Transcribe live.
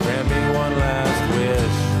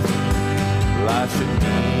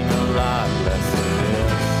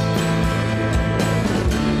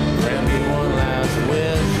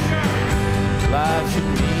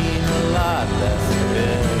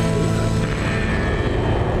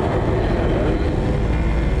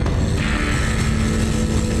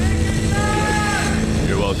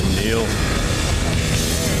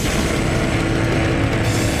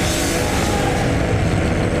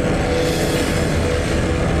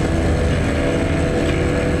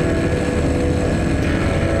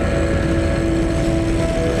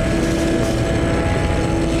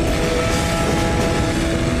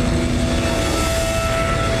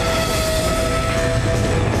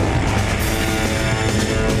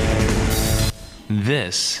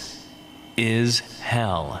This is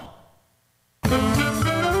hell.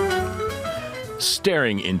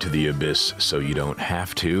 Staring into the abyss so you don't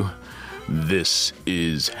have to. This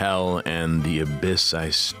is hell, and the abyss I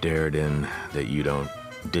stared in that you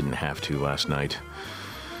didn't have to last night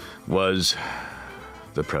was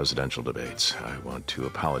the presidential debates. I want to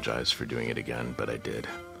apologize for doing it again, but I did.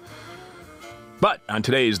 But on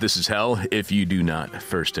today's This Is Hell, if you do not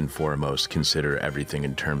first and foremost consider everything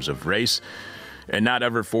in terms of race, and not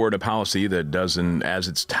ever forward a policy that doesn't, as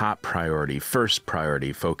its top priority, first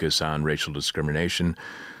priority, focus on racial discrimination,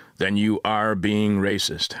 then you are being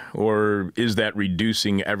racist. Or is that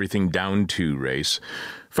reducing everything down to race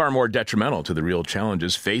far more detrimental to the real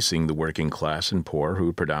challenges facing the working class and poor, who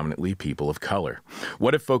are predominantly people of color?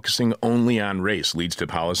 What if focusing only on race leads to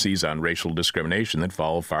policies on racial discrimination that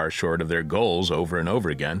fall far short of their goals over and over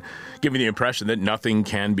again, giving the impression that nothing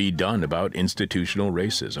can be done about institutional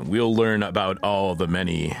racism? We'll learn about all the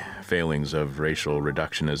many failings of racial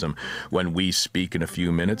reductionism when we speak in a few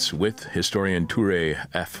minutes with historian Toure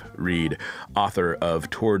F. Reed, author of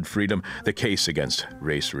Toward Freedom, The Case Against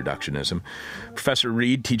Race Reductionism. Professor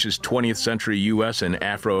Reed teaches 20th century U.S. and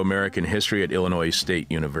Afro-American history at Illinois State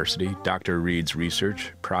University. Dr. Reed's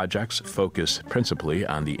research projects focus principally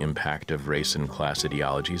on the impact of race and class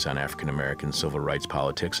ideologies on African-American civil rights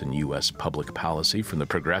politics and U.S. public policy from the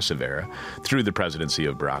Progressive era through the presidency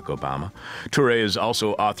of Barack Obama. Toure is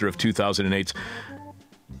also author of 2008's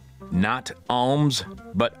Not Alms,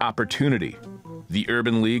 But Opportunity: The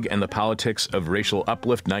Urban League and the Politics of Racial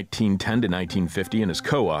Uplift, 1910 to 1950, and is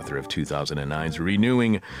co-author of 2009's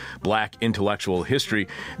Renewing Black Intellectual History: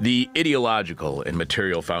 The Ideological and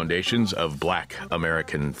Material Foundations of Black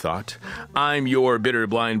American Thought. I'm your bitter,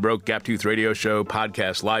 blind, broke, gap-toothed radio show,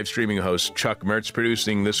 podcast, live streaming host, Chuck Mertz.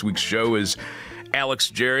 Producing this week's show is Alex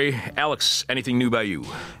Jerry. Alex, anything new by you?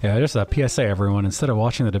 Yeah, just a PSA, everyone. Instead of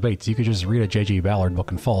watching the debates, you could just read a J.G. Ballard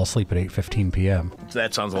book and fall asleep at 8:15 p.m.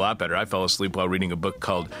 That sounds a lot better. I fell asleep while reading a book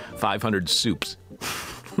called 500 Soups.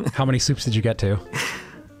 How many soups did you get to?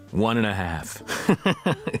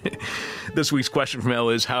 1.5. This week's question from Hell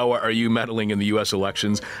is, how are you meddling in the U.S.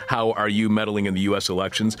 elections? How are you meddling in the U.S.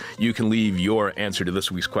 elections? You can leave your answer to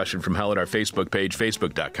this week's question from Hell at our Facebook page,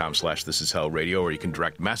 facebook.com/thisishellradio, or you can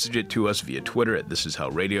direct message it to us via Twitter at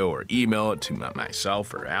thisishellradio, or email it to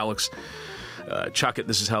myself or Alex. Chuck at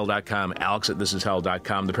thisishell.com, Alex at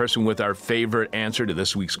thisishell.com. The person with our favorite answer to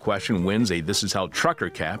this week's question wins a This Is Hell trucker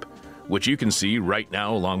cap, which you can see right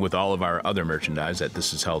now along with all of our other merchandise at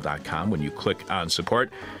thisishell.com when you click on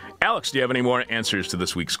support. Alex, do you have any more answers to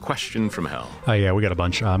this week's question from Hell? Yeah, we got a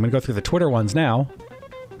bunch. I'm going to go through the Twitter ones now.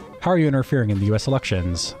 How are you interfering in the U.S.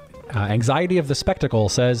 elections? Anxiety of the Spectacle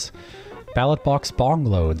says, ballot box bong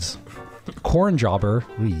loads. Corn Jobber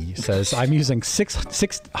says, I'm using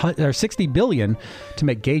 60 billion to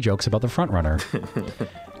make gay jokes about the frontrunner.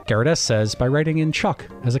 Garrett S. says, by writing in Chuck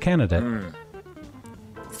as a candidate.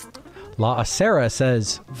 La Acera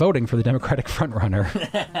says, voting for the Democratic frontrunner.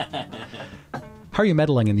 How are you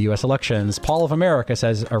meddling in the U.S. elections? Paul of America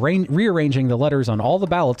says, rearranging the letters on all the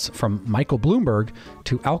ballots from Michael Bloomberg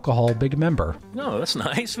to alcohol big member. No, that's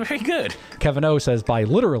nice. Very good. Kevin O says, by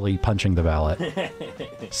literally punching the ballot.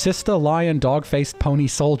 Sista Lion Dog-Faced Pony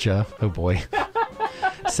Soldier, oh boy,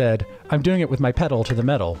 said, I'm doing it with my pedal to the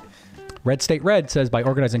metal. Red State Red says, by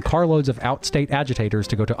organizing carloads of outstate agitators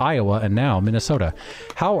to go to Iowa and now Minnesota.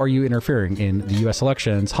 How are you interfering in the U.S.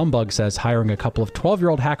 elections? Humbug says, hiring a couple of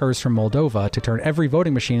 12-year-old hackers from Moldova to turn every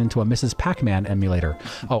voting machine into a Mrs. Pac-Man emulator.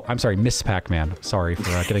 Oh, I'm sorry, Miss Pac-Man. Sorry for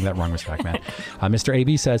getting that wrong, Miss Pac-Man. Mr.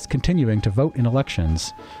 AB says, continuing to vote in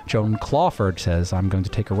elections. Joan Clawford says, I'm going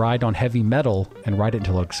to take a ride on heavy metal and ride it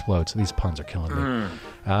until it explodes. These puns are killing me.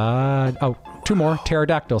 Two more.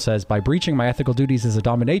 Pterodactyl says, by breaching my ethical duties as a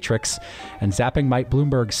dominatrix and zapping Mike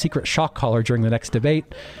Bloomberg's secret shock collar during the next debate.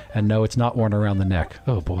 And no, it's not worn around the neck.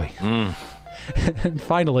 Oh, boy. And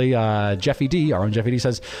finally, Jeffy D, our own Jeffy D,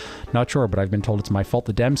 says, not sure, but I've been told it's my fault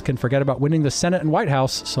the Dems can forget about winning the Senate and White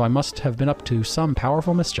House, so I must have been up to some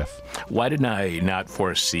powerful mischief. Why did I not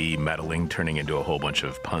foresee meddling turning into a whole bunch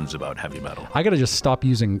of puns about heavy metal? I gotta just stop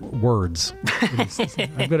using words.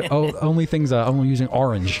 I've got only using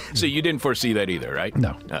orange. So you didn't foresee that either, right?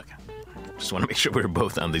 No. Okay. Just want to make sure we're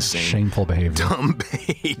both on the same shameful behavior dumb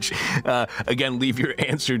page. Again, leave your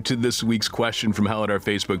answer to this week's question from Hell at our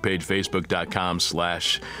Facebook page,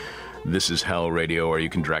 facebook.com/thisishellradio. This Is Hell Radio, or you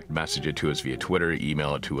can direct message it to us via Twitter,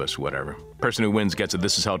 email it to us, whatever. Person who wins gets a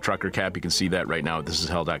This Is Hell trucker cap. You can see that right now at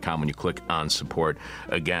thisishell.com when you click on support.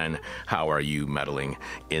 Again, how are you meddling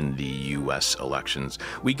in the U.S. elections?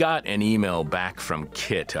 We got an email back from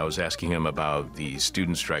Kit. I was asking him about the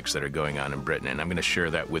student strikes that are going on in Britain, and I'm going to share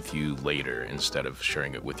that with you later instead of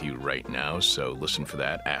sharing it with you right now. So listen for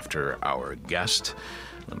that after our guest.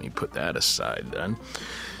 Let me put that aside then.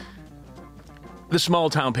 The small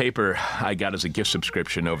town paper I got as a gift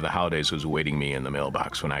subscription over the holidays was awaiting me in the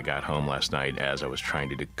mailbox when I got home last night as I was trying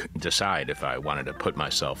to decide if I wanted to put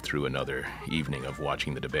myself through another evening of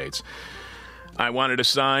watching the debates. I wanted a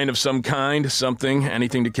sign of some kind, something,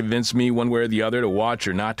 anything to convince me one way or the other to watch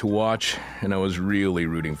or not to watch, and I was really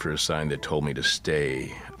rooting for a sign that told me to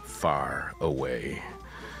stay far away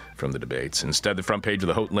from the debates. Instead, the front page of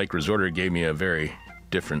the Houghton Lake Resorter gave me a very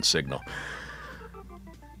different signal.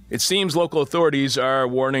 It seems local authorities are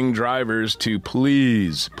warning drivers to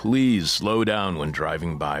please slow down when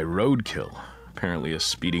driving by roadkill. Apparently, a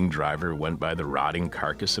speeding driver went by the rotting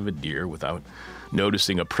carcass of a deer without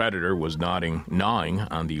noticing a predator was gnawing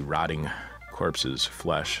on the rotting corpse's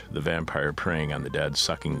flesh, the vampire preying on the dead,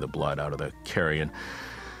 sucking the blood out of the carrion.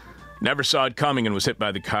 Never saw it coming and was hit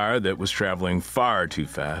by the car that was traveling far too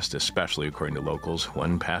fast, especially according to locals,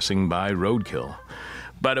 when passing by roadkill.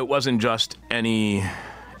 But it wasn't just any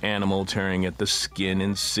animal tearing at the skin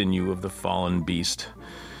and sinew of the fallen beast.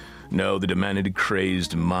 No, the demented,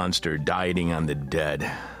 crazed monster dieting on the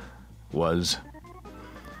dead was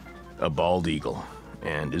a bald eagle.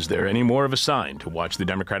 And is there any more of a sign to watch the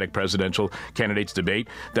Democratic presidential candidates debate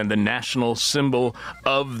than the national symbol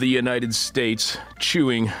of the United States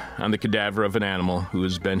chewing on the cadaver of an animal who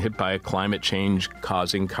has been hit by a climate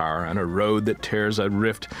change-causing car on a road that tears a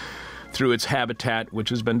rift through its habitat, which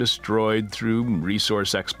has been destroyed through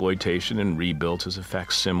resource exploitation and rebuilt as a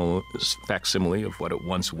facsimile of what it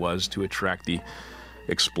once was to attract the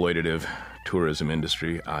exploitative tourism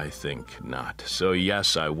industry? I think not. So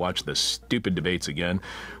yes, I watched the stupid debates again,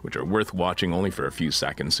 which are worth watching only for a few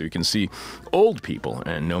seconds, so you can see old people,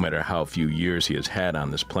 and no matter how few years he has had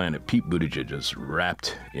on this planet, Pete Buttigieg is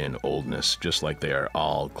wrapped in oldness, just like they are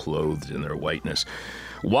all clothed in their whiteness.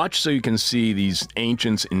 Watch so you can see these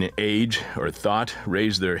ancients in age or thought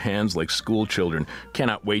raise their hands like school children.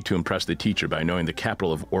 Cannot wait to impress the teacher by knowing the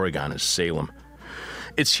capital of Oregon is Salem.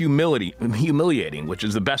 It's humiliating, which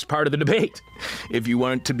is the best part of the debate. If you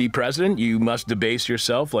want to be president, you must debase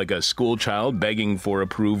yourself like a school child begging for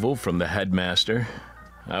approval from the headmaster.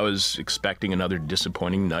 I was expecting another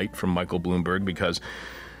disappointing night from Michael Bloomberg because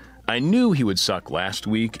I knew he would suck last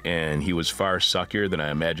week, and he was far suckier than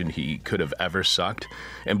I imagined he could have ever sucked.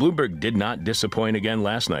 And Bloomberg did not disappoint again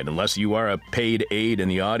last night, unless you are a paid aide in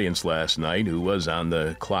the audience last night who was on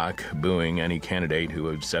the clock booing any candidate who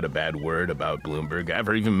had said a bad word about Bloomberg,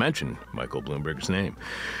 ever even mentioned Michael Bloomberg's name.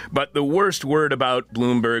 But the worst word about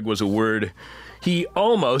Bloomberg was a word he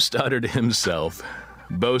almost uttered himself,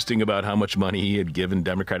 boasting about how much money he had given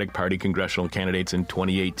Democratic Party congressional candidates in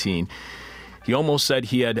 2018. He almost said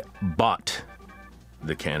he had bought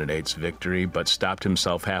the candidate's victory, but stopped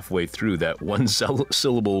himself halfway through that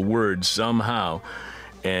one-syllable word somehow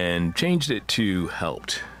and changed it to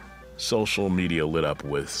helped. Social media lit up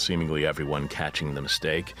with seemingly everyone catching the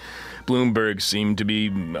mistake. Bloomberg seemed to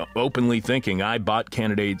be openly thinking, I bought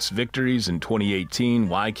candidates' victories in 2018.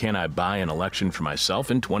 Why can't I buy an election for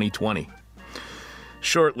myself in 2020?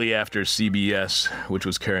 Shortly after CBS, which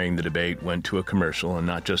was carrying the debate, went to a commercial, and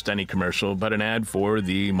not just any commercial, but an ad for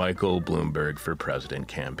the Michael Bloomberg for President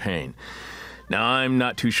campaign. Now, I'm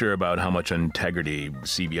not too sure about how much integrity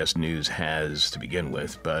CBS News has to begin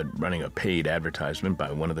with, but running a paid advertisement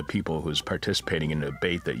by one of the people who's participating in a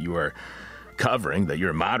debate that you are covering, that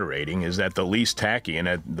you're moderating, is at the least tacky and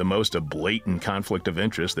at the most a blatant conflict of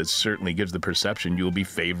interest that certainly gives the perception you will be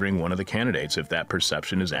favoring one of the candidates. If that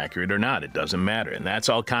perception is accurate or not, it doesn't matter. And that's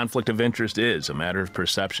all conflict of interest is, a matter of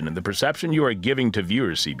perception. And the perception you are giving to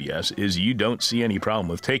viewers, CBS, is you don't see any problem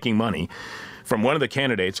with taking money from one of the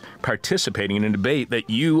candidates participating in a debate that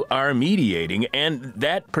you are mediating, and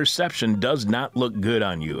that perception does not look good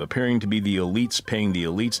on you, appearing to be the elites paying the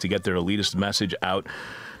elites to get their elitist message out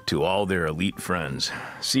to all their elite friends.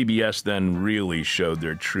 CBS then really showed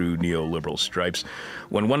their true neoliberal stripes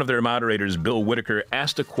when one of their moderators, Bill Whitaker,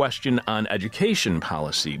 asked a question on education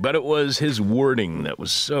policy, but it was his wording that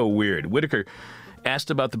was so weird. Whitaker asked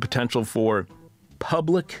about the potential for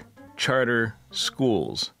public charter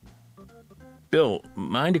schools. Bill,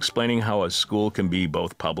 mind explaining how a school can be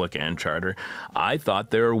both public and charter? I thought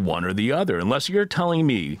they were one or the other, unless you're telling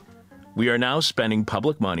me We are now spending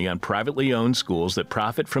public money on privately owned schools that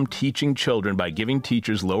profit from teaching children by giving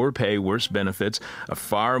teachers lower pay, worse benefits, a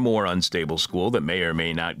far more unstable school that may or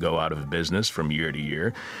may not go out of business from year to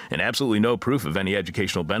year, and absolutely no proof of any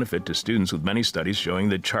educational benefit to students, with many studies showing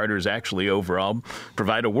that charters actually overall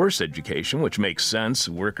provide a worse education, which makes sense.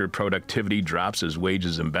 Worker productivity drops as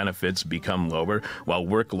wages and benefits become lower while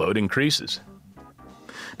workload increases.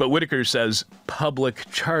 But Whitaker says public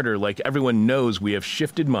charter, like everyone knows, we have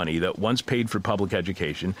shifted money that once paid for public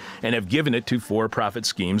education and have given it to for-profit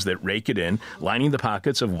schemes that rake it in, lining the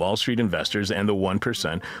pockets of Wall Street investors and the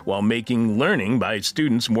 1%, while making learning by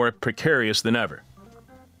students more precarious than ever.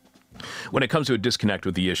 When it comes to a disconnect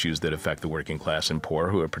with the issues that affect the working class and poor,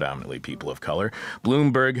 who are predominantly people of color,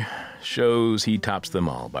 Bloomberg shows he tops them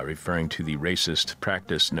all by referring to the racist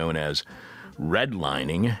practice known as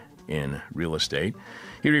redlining in real estate.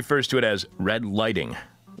 He refers to it as red lighting,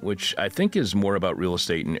 which I think is more about real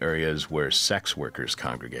estate in areas where sex workers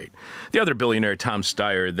congregate. The other billionaire, Tom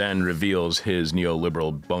Steyer, then reveals his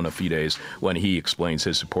neoliberal bona fides when he explains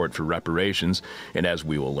his support for reparations. And as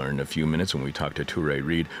we will learn in a few minutes when we talk to Toure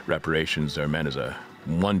Reed, reparations are meant as a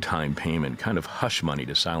one-time payment, kind of hush money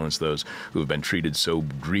to silence those who have been treated so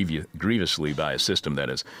grievously by a system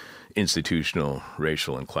that is institutional,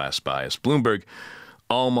 racial, and class biased. Bloomberg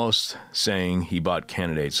almost saying he bought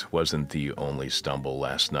candidates wasn't the only stumble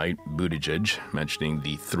last night. Buttigieg, mentioning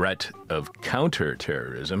the threat of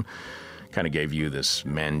counter-terrorism, kind of gave you this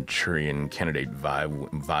Manchurian candidate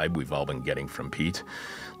vibe we've all been getting from Pete.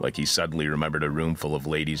 Like he suddenly remembered a room full of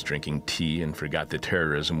ladies drinking tea and forgot that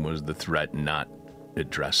terrorism was the threat, not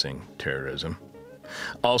addressing terrorism.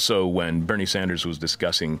 Also, when Bernie Sanders was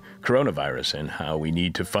discussing coronavirus and how we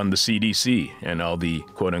need to fund the CDC and all the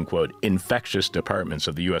quote-unquote infectious departments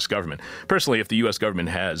of the U.S. government. Personally, if the U.S. government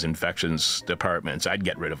has infectious departments, I'd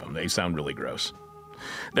get rid of them. They sound really gross.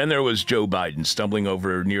 Then there was Joe Biden stumbling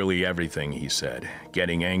over nearly everything he said,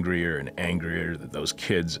 getting angrier and angrier that those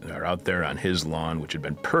kids are out there on his lawn, which had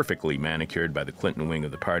been perfectly manicured by the Clinton wing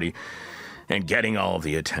of the party, and getting all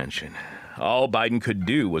the attention. All Biden could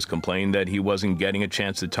do was complain that he wasn't getting a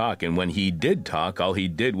chance to talk, and when he did talk, all he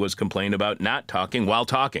did was complain about not talking while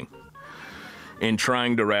talking. In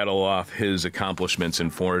trying to rattle off his accomplishments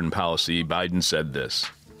in foreign policy, Biden said this: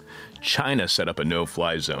 China set up a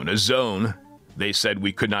no-fly zone, a zone they said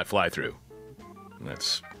we could not fly through.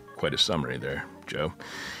 That's quite a summary there, Joe.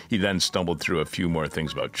 He then stumbled through a few more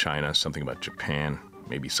things about China, something about Japan,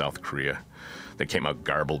 maybe South Korea. They came out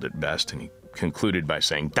garbled at best, and he concluded by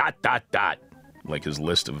saying ... like his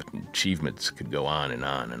list of achievements could go on and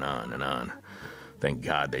on and on and on. Thank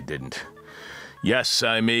God they didn't. Yes,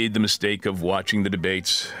 I made the mistake of watching the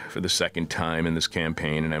debates for the second time in this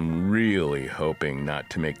campaign, and I'm really hoping not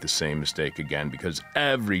to make the same mistake again, because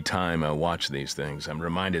every time I watch these things, I'm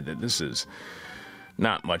reminded that this is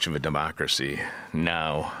not much of a democracy,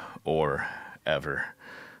 now or ever.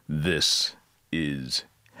 This is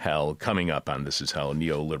hell. Coming up on This Is Hell,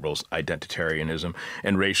 neoliberals, identitarianism,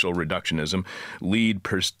 and racial reductionism lead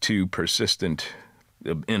to persistent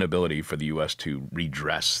inability for the U.S. to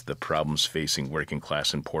redress the problems facing working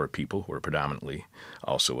class and poor people, who are predominantly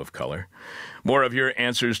also of color. More of your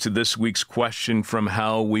answers to this week's question from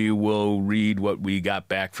Hell. We will read what we got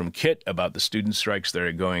back from Kit about the student strikes that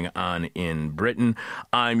are going on in Britain.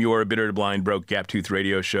 I'm your bitter, blind, broke, gap-toothed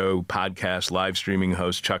radio show, podcast, live streaming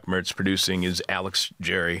host, Chuck Mertz. Producing is Alex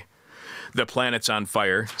Jerry. The planet's on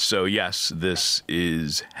fire, so yes, this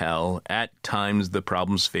is hell. At times, the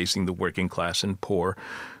problems facing the working class and poor,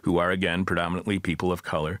 who are, again, predominantly people of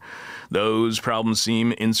color, those problems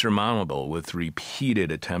seem insurmountable, with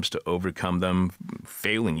repeated attempts to overcome them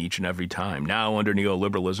failing each and every time. Now, under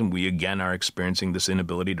neoliberalism, we again are experiencing this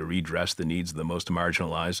inability to redress the needs of the most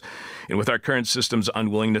marginalized. And with our current system's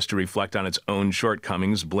unwillingness to reflect on its own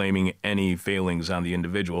shortcomings, blaming any failings on the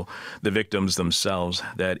individual, the victims themselves,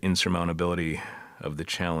 that insurmountability of the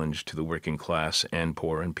challenge to the working class and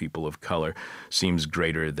poor and people of color seems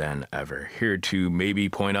greater than ever. Here to maybe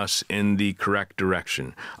point us in the correct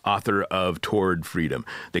direction, author of Toward Freedom,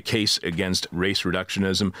 The Case Against Race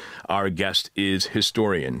Reductionism, our guest is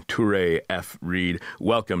historian Toure F. Reed.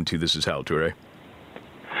 Welcome to This Is Hell, Toure.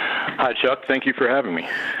 Hi, Chuck. Thank you for having me.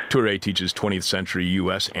 Toure teaches 20th century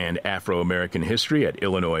U.S. and Afro-American history at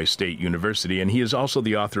Illinois State University, and he is also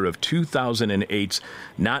the author of 2008's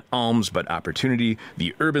Not Alms But Opportunity,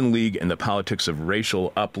 The Urban League and the Politics of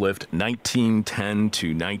Racial Uplift, 1910 to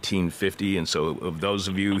 1950. And so of those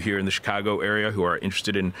of you here in the Chicago area who are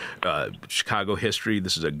interested in Chicago history,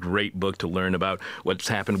 this is a great book to learn about what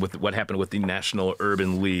happened with the National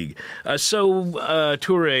Urban League.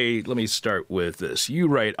 Toure, let me start with this. You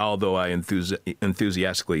write, although so I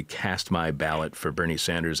enthusiastically cast my ballot for Bernie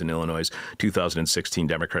Sanders in Illinois' 2016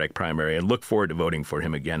 Democratic primary and look forward to voting for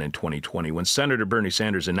him again in 2020. When Senator Bernie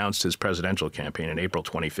Sanders announced his presidential campaign in April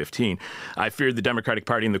 2015, I feared the Democratic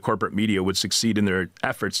Party and the corporate media would succeed in their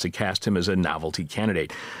efforts to cast him as a novelty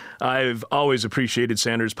candidate. I've always appreciated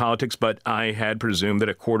Sanders' politics, but I had presumed that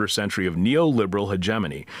a quarter century of neoliberal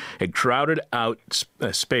hegemony had crowded out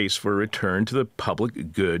space for a return to the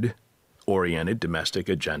public good-oriented domestic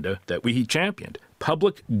agenda that he championed.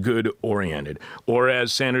 Public good-oriented, or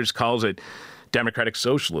as Sanders calls it, democratic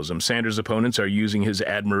socialism. Sanders' opponents are using his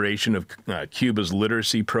admiration of Cuba's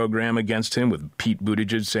literacy program against him, with Pete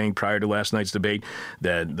Buttigieg saying prior to last night's debate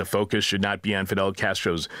that the focus should not be on Fidel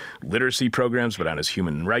Castro's literacy programs, but on his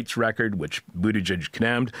human rights record, which Buttigieg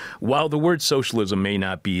condemned. While the word socialism may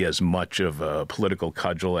not be as much of a political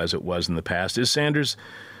cudgel as it was in the past, is Sanders'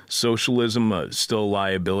 socialism still a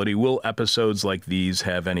liability? Will episodes like these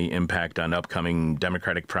have any impact on upcoming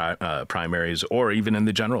Democratic primaries or even in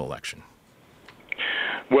the general election?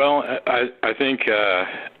 Well, I think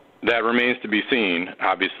that remains to be seen,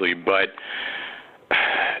 obviously, but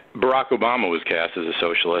Barack Obama was cast as a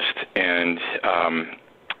socialist, and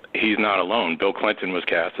he's not alone. Bill Clinton was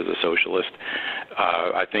cast as a socialist.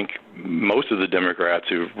 I think most of the Democrats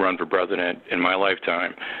who've run for president in my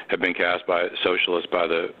lifetime have been cast by socialists by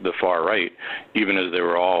the far right, even as they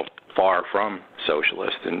were all far from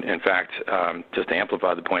socialist. And in fact, just to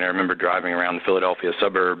amplify the point, I remember driving around the Philadelphia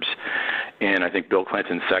suburbs in, I think, Bill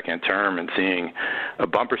Clinton's second term and seeing a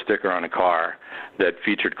bumper sticker on a car that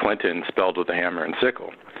featured Clinton spelled with a hammer and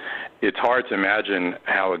sickle. It's hard to imagine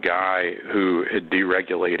how a guy who had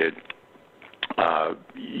deregulated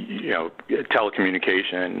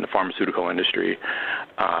telecommunication, the pharmaceutical industry,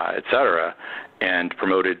 et cetera, and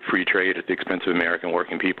promoted free trade at the expense of American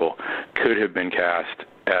working people could have been cast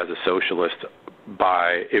as a socialist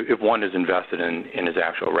by if one is invested in his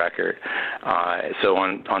actual record. So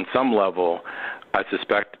on some level, I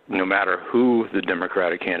suspect no matter who the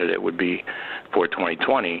Democratic candidate would be for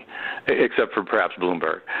 2020, except for perhaps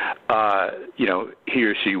Bloomberg, he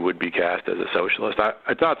or she would be cast as a socialist.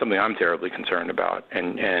 It's not something I'm terribly concerned about,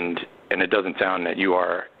 and it doesn't sound that you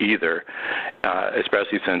are either,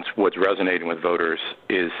 especially since what's resonating with voters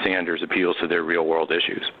is Sanders' appeals to their real-world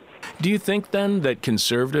issues. Do you think, then, that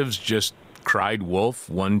conservatives just cried wolf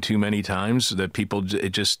one too many times, that it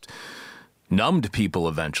just numbed people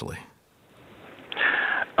eventually?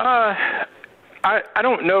 I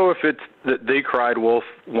don't know if it's that they cried wolf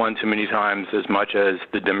one too many times as much as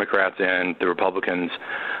the Democrats and the Republicans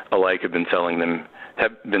alike have been selling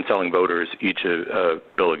voters each a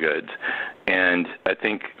bill of goods. And I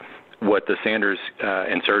think what the Sanders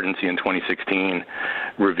insurgency in 2016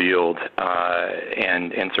 revealed,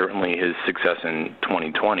 and certainly his success in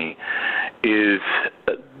 2020, is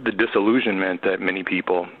the disillusionment that many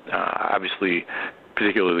people, obviously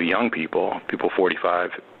particularly young people 45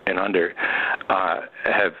 and under,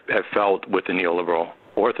 have felt with the neoliberal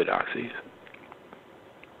orthodoxies.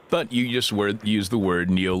 But you just used the word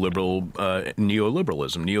neoliberalism.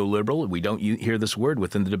 Neoliberal, we don't hear this word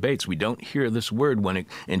within the debates. We don't hear this word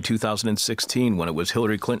in 2016 when it was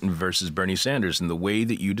Hillary Clinton versus Bernie Sanders. And the way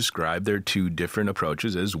that you describe their two different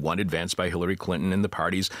approaches is one advanced by Hillary Clinton and the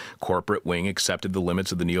party's corporate wing accepted the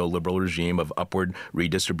limits of the neoliberal regime of upward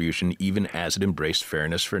redistribution, even as it embraced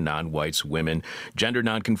fairness for non-whites, women, gender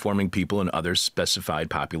nonconforming people, and other specified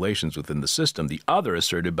populations within the system. The other,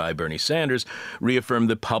 asserted by Bernie Sanders, reaffirmed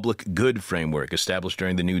the public good framework established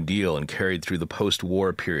during the New Deal and carried through the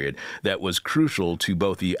post-war period that was crucial to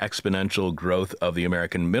both the exponential growth of the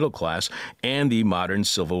American middle class and the modern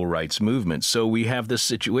civil rights movement. So we have this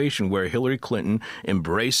situation where Hillary Clinton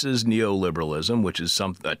embraces neoliberalism, which is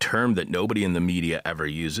a term that nobody in the media ever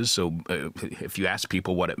uses. So if you ask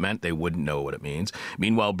people what it meant, they wouldn't know what it means.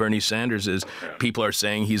 Meanwhile, Bernie Sanders people are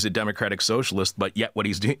saying he's a democratic socialist, but yet what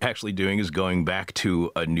he's actually doing is going back to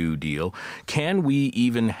a New Deal. Can we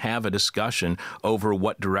even have a discussion over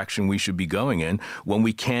what direction we should be going in when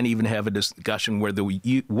we can't even have a discussion where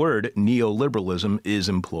the word neoliberalism is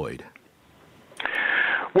employed?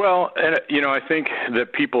 Well, I think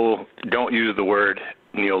that people don't use the word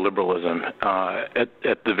neoliberalism.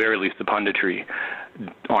 At the very least, the punditry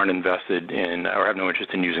aren't invested in or have no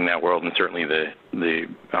interest in using that word, and certainly the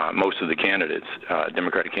most of the candidates,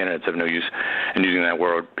 Democratic candidates, have no use in using that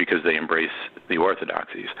word because they embrace the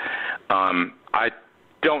orthodoxies. I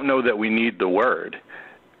don't know that we need the word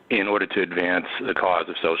in order to advance the cause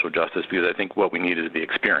of social justice, because I think what we need is the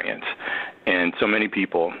experience. And so many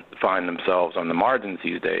people find themselves on the margins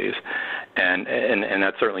these days, And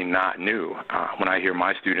that's certainly not new. When I hear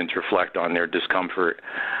my students reflect on their discomfort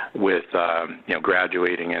with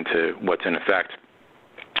graduating into what's in effect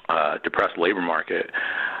depressed labor market,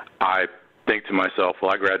 I think to myself,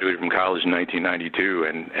 well, I graduated from college in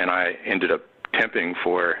 1992, and I ended up temping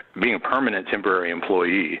for being a permanent temporary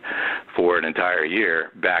employee for an entire year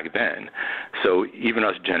back then. So even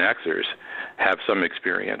us Gen Xers have some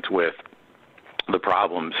experience with the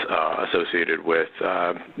problems associated with,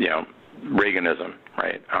 Reaganism,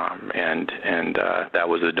 right? And that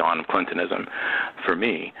was the dawn of Clintonism for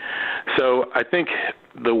me. So I think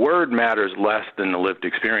the word matters less than the lived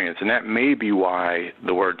experience, and that may be why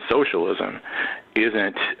the word socialism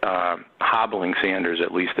isn't hobbling Sanders,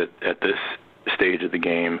 at least at this stage of the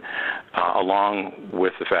game, along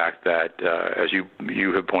with the fact that, as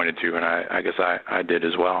you have pointed to, and I guess I did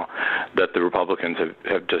as well, that the Republicans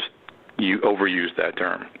have just overused that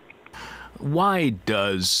term. Why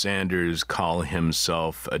does Sanders call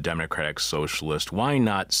himself a democratic socialist? Why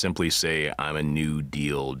not simply say, I'm a New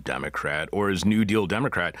Deal Democrat? Or is New Deal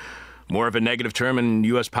Democrat more of a negative term in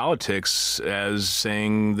U.S. politics as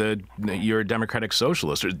saying that you're a democratic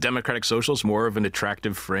socialist? Or is democratic socialist more of an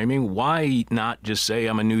attractive framing? Why not just say,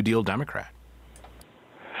 I'm a New Deal Democrat?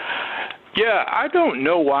 Yeah, I don't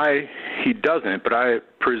know why he doesn't, but I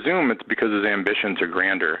presume it's because his ambitions are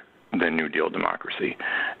grander than New Deal democracy,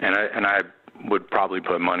 and I would probably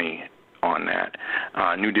put money on that.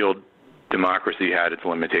 New Deal democracy had its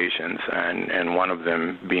limitations, and one of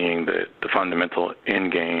them being the fundamental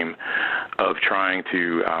end game of trying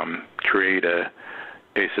to create a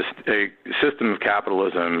system of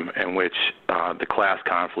capitalism in which the class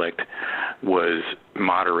conflict was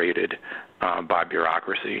moderated by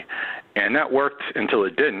bureaucracy. And that worked until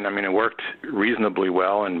it didn't. I mean, it worked reasonably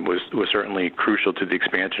well and was certainly crucial to the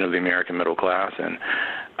expansion of the American middle class, and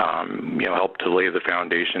helped to lay the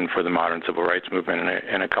foundation for the modern civil rights movement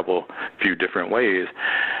in a few different ways.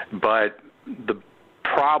 But the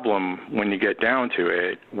problem, when you get down to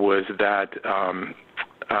it, was that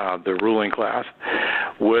the ruling class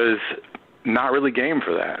was not really game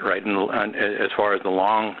for that, right? And as far as the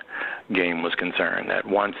long game was concerned, that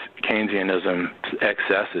once Keynesianism's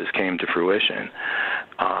excesses came to fruition,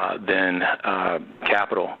 then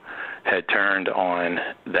capital had turned on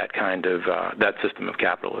that kind of that system of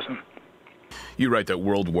capitalism. You write that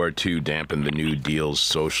World War II dampened the New Deal's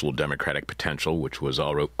social democratic potential, which was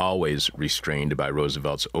always restrained by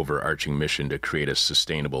Roosevelt's overarching mission to create a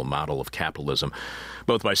sustainable model of capitalism,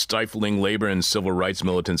 both by stifling labor and civil rights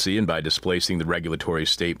militancy and by displacing the regulatory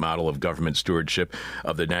state model of government stewardship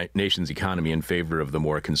of the nation's economy in favor of the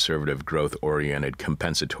more conservative, growth-oriented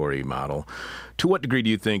compensatory model. To what degree do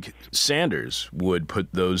you think Sanders would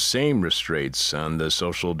put those same restraints on the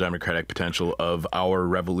social democratic potential of our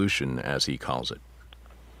revolution, as he calls it?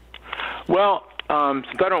 Well, since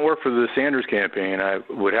I don't work for the Sanders campaign, I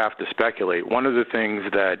would have to speculate. One of the things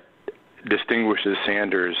that distinguishes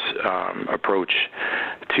Sanders' approach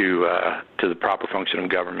to the proper function of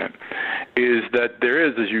government is that there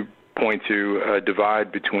is, as you point to, a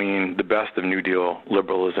divide between the best of New Deal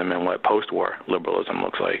liberalism and what post-war liberalism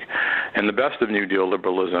looks like. And the best of New Deal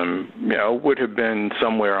liberalism, would have been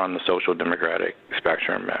somewhere on the social democratic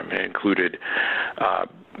spectrum. I mean, it included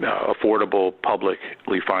affordable,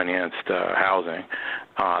 publicly financed housing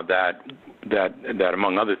that,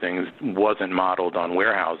 among other things, wasn't modeled on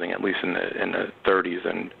warehousing, at least in the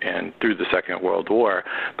 30s and through the Second World War,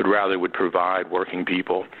 but rather would provide working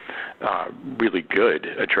people really good,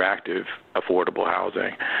 attractive, affordable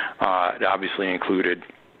housing. It obviously included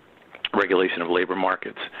regulation of labor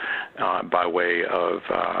markets by way of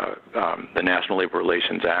the National Labor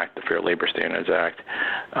Relations Act, the Fair Labor Standards Act,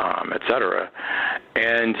 et cetera.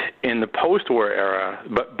 And in the post-war era,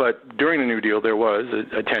 but during the New Deal, there was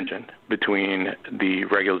a tension between the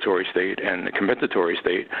regulatory state and the compensatory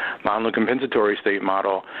state model. The compensatory state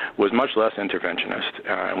model was much less interventionist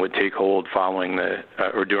and would take hold following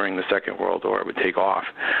or during the Second World War. It would take off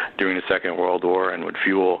during the Second World War and would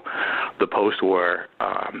fuel the post-war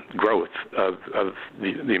growth of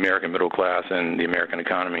the American middle class and the American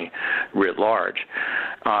economy writ large.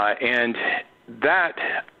 And that,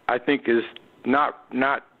 I think, is not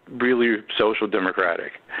really social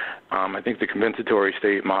democratic. I think the compensatory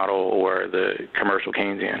state model or the commercial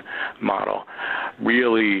Keynesian model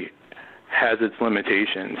really has its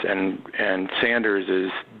limitations, and Sanders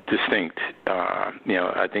is distinct.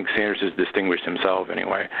 I think Sanders has distinguished himself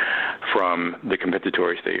anyway from the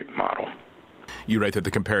compensatory state model. You write that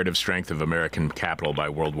the comparative strength of American capital by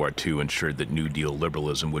World War II ensured that New Deal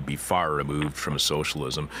liberalism would be far removed from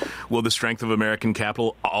socialism. Will the strength of American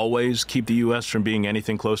capital always keep the U.S. from being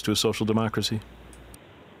anything close to a social democracy?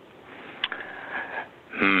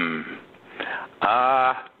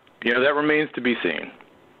 That remains to be seen.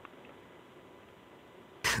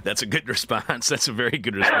 That's a good response. That's a very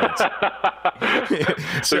good response.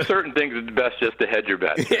 There's certain things it's best just to hedge your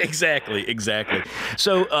bet. Exactly.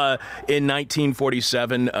 So in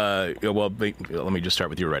 1947, let me just start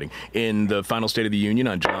with your writing. In the final State of the Union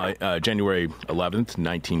on January 11th,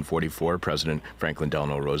 1944, President Franklin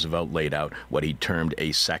Delano Roosevelt laid out what he termed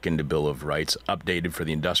a second Bill of Rights, updated for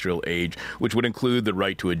the industrial age, which would include the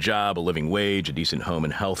right to a job, a living wage, a decent home,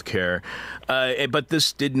 and health care. But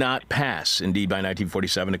this did not pass. Indeed, by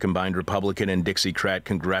 1947, a combined Republican and Dixiecrat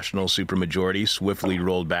congressional supermajority swiftly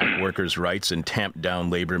rolled back workers' rights and tamped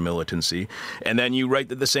down labor militancy. And then you write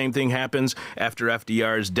that the same thing happens after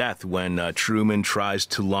FDR's death when Truman tries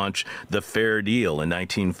to launch the Fair Deal in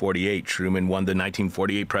 1948. Truman won the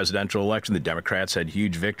 1948 presidential election. The Democrats had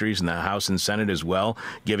huge victories in the House and Senate as well,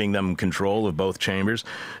 giving them control of both chambers.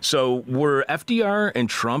 So were FDR and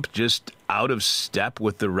Trump just out of step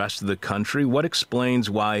with the rest of the country? What explains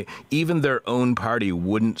why even their own party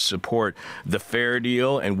wouldn't support the Fair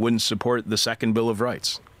Deal and wouldn't support the Second Bill of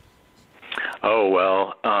Rights? Oh,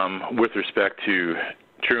 well, with respect to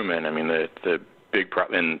Truman, I mean, the big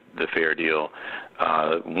problem in the Fair Deal,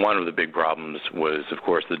 one of the big problems was, of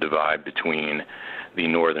course, the divide between the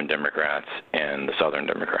Northern Democrats and the Southern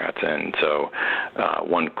Democrats. And so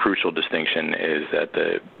one crucial distinction is that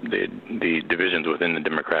the divisions within the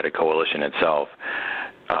Democratic coalition itself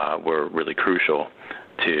were really crucial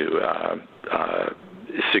to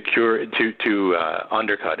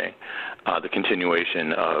undercutting the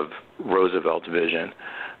continuation of Roosevelt's vision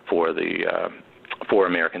for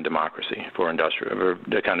American democracy, for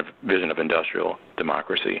the kind of vision of industrial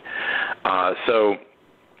democracy. So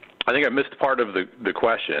I think I missed part of the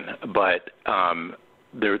question, but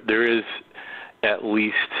there is at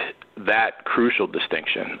least that crucial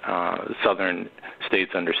distinction. Southern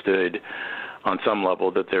states understood on some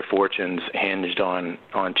level that their fortunes hinged on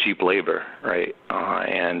cheap labor, right?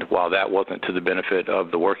 And while that wasn't to the benefit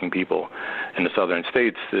of the working people in the southern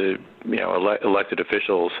states, elected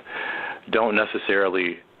officials don't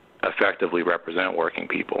necessarily effectively represent working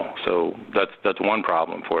people. So that's one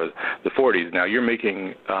problem for the 40s. Now you're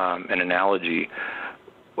making an analogy,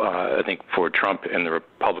 I think, for Trump and the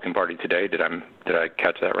Republican Party today. Did I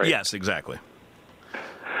catch that right? Yes, exactly.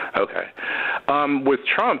 Okay. With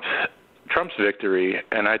Trump's victory,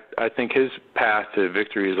 and I think his path to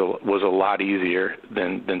victory was a lot easier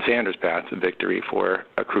than Sanders' path to victory for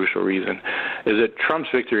a crucial reason, is that Trump's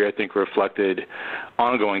victory, I think, reflected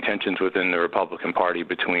ongoing tensions within the Republican Party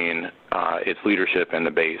between its leadership and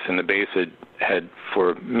the base. And the base had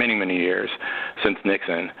for many, many years, since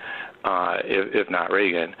Nixon, if not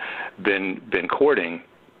Reagan, been courting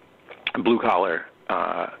blue-collar,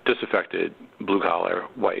 disaffected blue-collar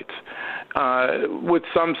whites, with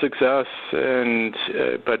some success, and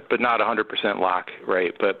but not 100% lock,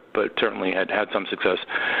 right? But certainly had some success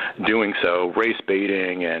doing so, race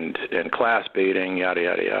baiting and class baiting, yada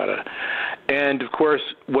yada yada. And of course,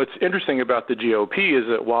 what's interesting about the GOP is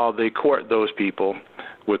that while they court those people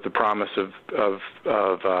with the promise of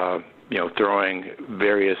throwing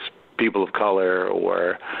various people of color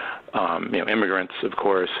or immigrants, of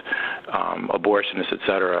course, abortionists, et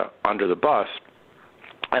cetera, under the bus,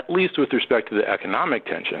 at least with respect to the economic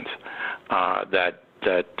tensions that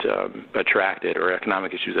attracted, or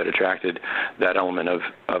economic issues that attracted that element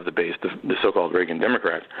of the base, the so-called Reagan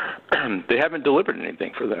Democrats, they haven't delivered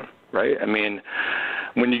anything for them, right? I mean,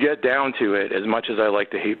 when you get down to it, as much as I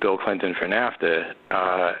like to hate Bill Clinton for NAFTA,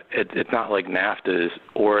 it's not like NAFTA's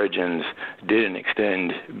origins didn't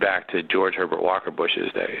extend back to George Herbert Walker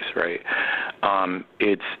Bush's days, right?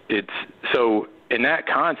 It's so in that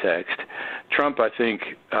context, Trump, I think,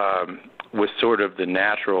 was sort of the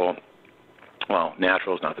natural. Well,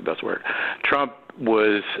 natural is not the best word. Trump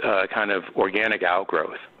was kind of organic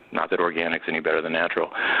outgrowth, not that organic's any better than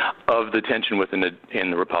natural, of the tension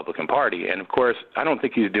in the Republican Party. And of course, I don't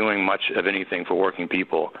think he's doing much of anything for working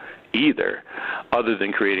people either, other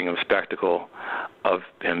than creating a spectacle of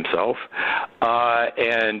himself,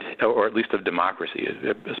 or at least of democracy,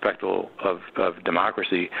 a spectacle of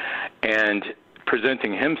democracy, and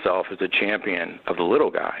presenting himself as a champion of the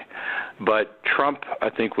little guy. But Trump, I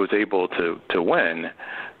think, was able to win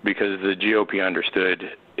because the GOP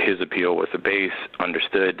understood his appeal with the base,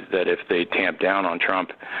 understood that if they tamped down on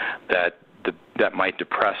Trump, that might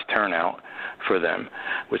depress turnout for them,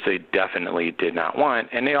 which they definitely did not want.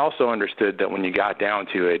 And they also understood that when you got down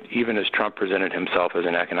to it, even as Trump presented himself as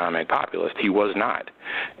an economic populist, he was not.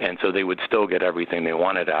 And so they would still get everything they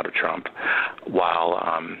wanted out of Trump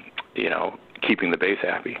while, keeping the base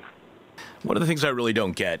happy. One of the things I really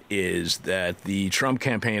don't get is that the Trump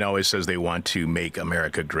campaign always says they want to make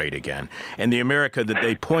America great again. And the America that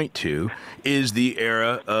they point to is the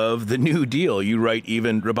era of the New Deal. You write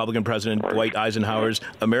even Republican President Dwight Eisenhower's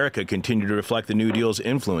America continued to reflect the New Deal's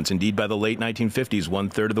influence. Indeed, by the late 1950s,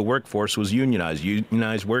 1/3 of the workforce was unionized.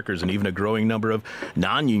 Unionized workers and even a growing number of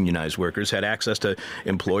non-unionized workers had access to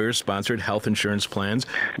employer-sponsored health insurance plans,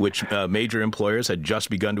 which major employers had just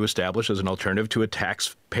begun to establish as an alternative to a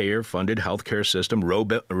taxpayer-funded healthcare system.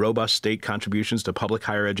 Robust state contributions to public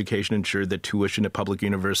higher education ensured that tuition at public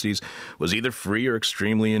universities was either free or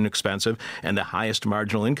extremely inexpensive, and the highest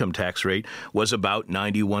marginal income tax rate was about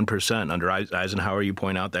 91%. Under Eisenhower, you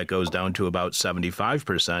point out that goes down to about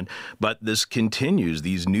 75%. But this continues.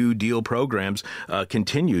 These New Deal programs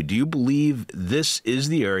continue. Do you believe this is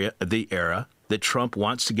the era that Trump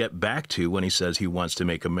wants to get back to when he says he wants to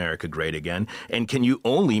make America great again? And can you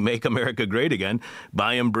only make America great again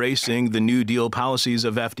by embracing the New Deal policies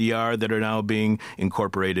of FDR that are now being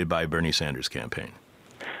incorporated by Bernie Sanders' campaign?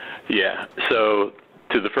 Yeah. So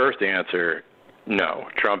to the first answer, no.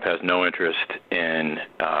 Trump has no interest in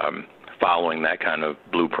following that kind of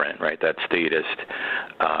blueprint, right? That statist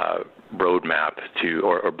roadmap to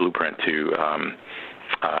or blueprint to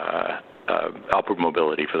upward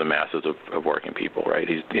mobility for the masses of working people, right?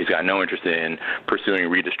 He's got no interest in pursuing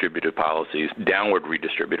redistributive policies, downward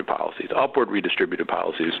redistributive policies, upward redistributive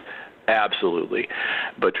policies, absolutely.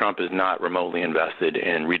 But Trump is not remotely invested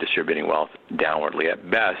in redistributing wealth downwardly. At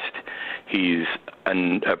best, he's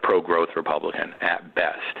a pro-growth Republican, at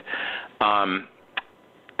best.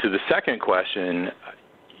 To the second question,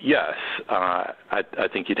 yes, I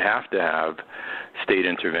think you'd have to have state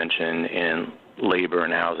intervention in labor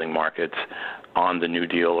and housing markets on the New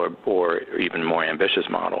Deal or even more ambitious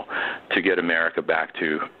model to get America back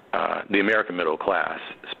to the American middle class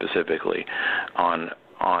specifically on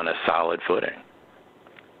a solid footing.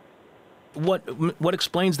 What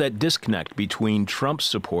explains that disconnect between Trump's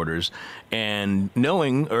supporters and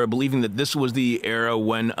knowing or believing that this was the era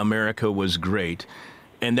when America was great,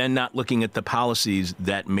 and then not looking at the policies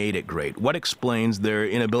that made it great? What explains their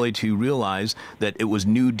inability to realize that it was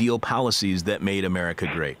New Deal policies that made America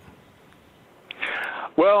great?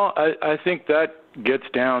 Well, I think that gets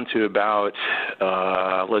down to about,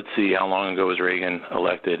 let's see, how long ago was Reagan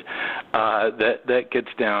elected? That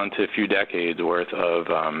gets down to a few decades worth of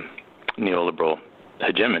neoliberal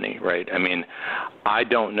hegemony, right? I mean, I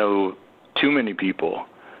don't know too many people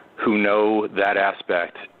who know that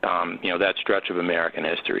aspect, that stretch of American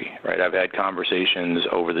history, right? I've had conversations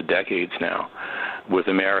over the decades now with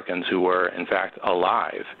Americans who were, in fact,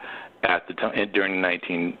 alive at the time during the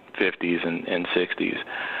 1950s and 60s,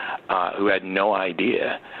 who had no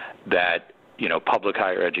idea that, public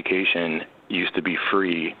higher education used to be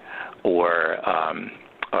free or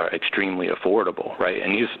extremely affordable, right?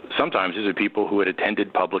 And sometimes these are people who had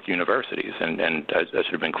attended public universities, and I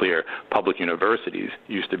should have been clear, public universities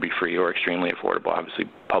used to be free or extremely affordable. Obviously,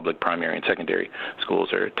 public primary and secondary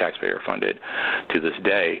schools are taxpayer funded to this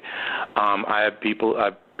day. I've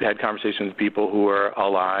had conversations with people who are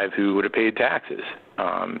alive who would have paid taxes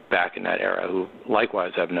back in that era, who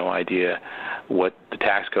likewise have no idea what the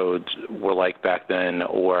tax codes were like back then,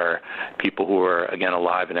 or people who were, again,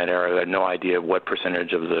 alive in that era who had no idea what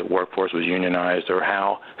percentage of the workforce was unionized or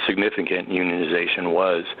how significant unionization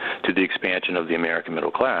was to the expansion of the American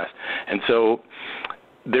middle class. And so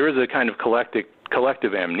there is a kind of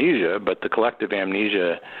collective amnesia, but the collective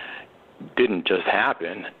amnesia didn't just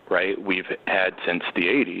happen, right? We've had since the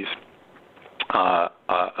 80s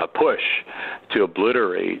a push to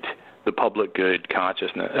obliterate the public good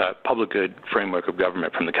consciousness, public good framework of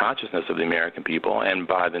government from the consciousness of the American people. And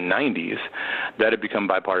by the 90s, that had become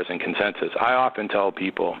bipartisan consensus. I often tell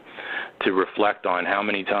people to reflect on how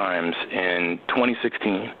many times in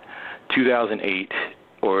 2016, 2008,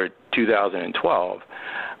 or 2012,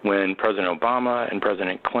 when President Obama and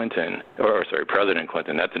President Clinton,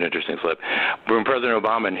 that's an interesting slip, when President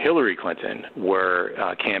Obama and Hillary Clinton were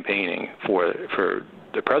campaigning for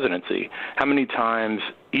the presidency, how many times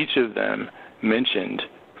each of them mentioned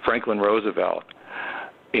Franklin Roosevelt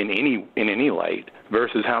in any light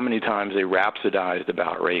versus how many times they rhapsodized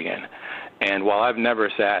about Reagan. And while I've never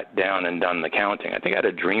sat down and done the counting, I think I had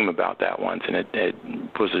a dream about that once, and it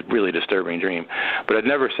was a really disturbing dream. But I've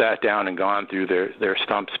never sat down and gone through their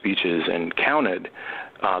stump speeches and counted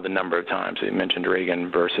the number of times they mentioned Reagan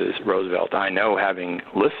versus Roosevelt. I know, having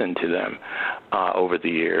listened to them over the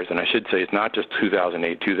years, and I should say it's not just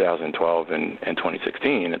 2008, 2012, and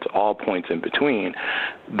 2016. It's all points in between.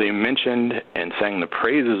 They mentioned and sang the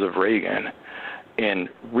praises of Reagan in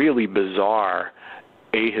really bizarre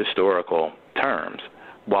ahistorical terms,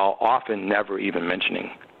 while often never even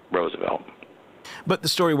mentioning Roosevelt. But the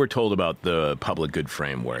story we're told about the public good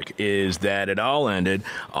framework is that it all ended,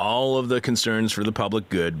 all of the concerns for the public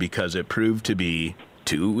good, because it proved to be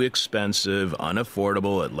too expensive,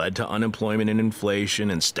 unaffordable. It led to unemployment and inflation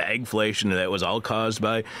and stagflation. And that was all caused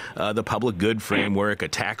by the public good framework, a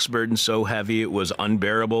tax burden so heavy it was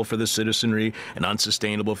unbearable for the citizenry and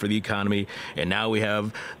unsustainable for the economy. And now we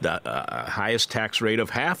have the highest tax rate of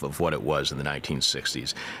half of what it was in the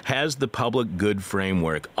 1960s. Has the public good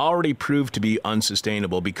framework already proved to be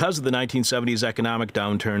unsustainable because of the 1970s economic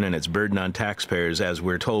downturn and its burden on taxpayers, as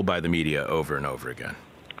we're told by the media over and over again?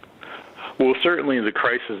 Well, certainly the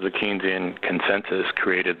crisis of the Keynesian consensus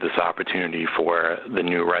created this opportunity for the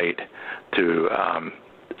new right to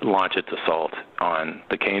launch its assault on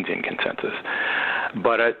the Keynesian consensus.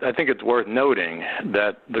 But I think it's worth noting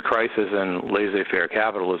that the crisis in laissez-faire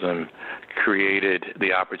capitalism created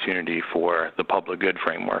the opportunity for the public good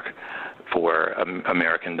framework for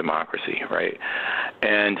American democracy, right?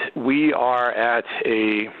 And we are at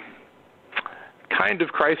a kind of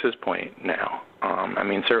crisis point now. I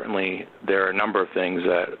mean, certainly there are a number of things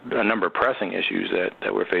a number of pressing issues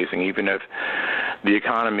that we're facing. Even if the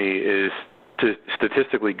economy is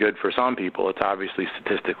statistically good for some people, it's obviously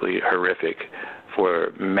statistically horrific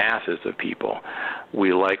for masses of people.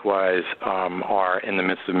 We likewise are in the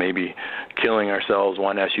midst of maybe killing ourselves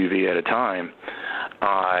one SUV at a time,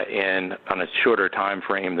 and on a shorter time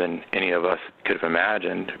frame than any of us could have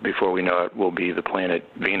imagined. Before we know it, we'll be the planet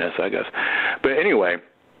Venus, I guess. But anyway,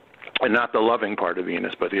 and not the loving part of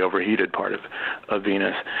Venus, but the overheated part of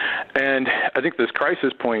Venus. And I think this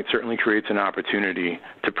crisis point certainly creates an opportunity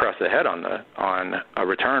to press ahead on a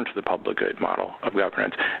return to the public good model of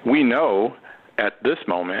governance. We know at this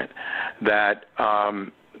moment that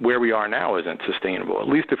where we are now isn't sustainable, at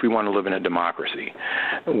least if we want to live in a democracy.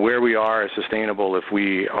 Where we are is sustainable if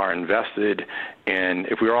we are invested in,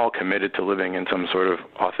 if we're all committed to living in some sort of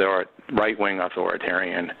right-wing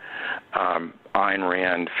authoritarian Ayn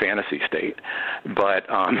Rand fantasy state. But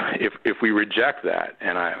if we reject that,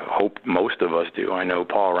 and I hope most of us do, I know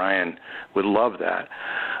Paul Ryan would love that,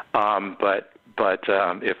 but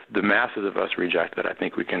if the masses of us reject that, I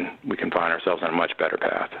think we can find ourselves on a much better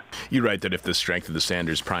path. You write that if the strength of the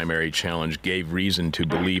Sanders primary challenge gave reason to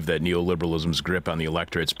believe that neoliberalism's grip on the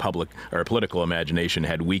electorate's political imagination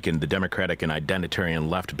had weakened, the Democratic and identitarian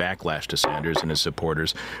left backlash to Sanders and his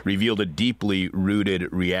supporters revealed a deeply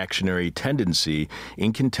rooted reactionary tendency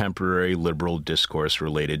in contemporary liberal discourse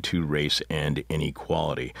related to race and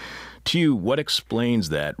inequality. To you, what explains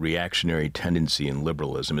that reactionary tendency in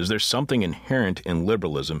liberalism? Is there something inherent in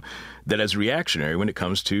liberalism that is reactionary when it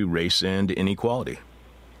comes to race and inequality?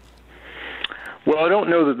 Well, I don't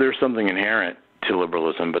know that there's something inherent to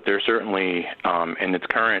liberalism, but there's certainly, in its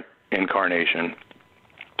current incarnation,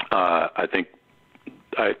 I think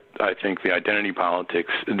the identity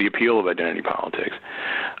politics, the appeal of identity politics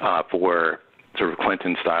for sort of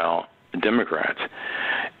Clinton-style Democrats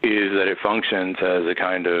is that it functions as a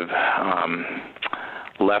kind of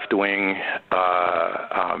left-wing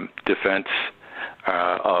defense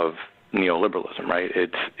of neoliberalism, right?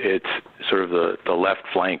 It's sort of the left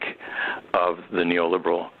flank of the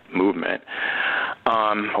neoliberal movement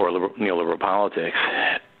or neoliberal politics.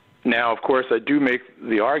 Now, of course, I do make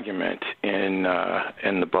the argument in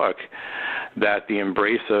the book that the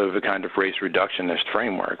embrace of a kind of race reductionist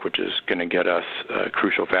framework, which is going to get us a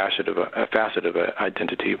crucial facet of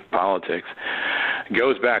identity politics,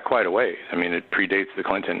 goes back quite a ways. I mean, it predates the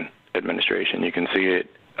Clinton administration. You can see it.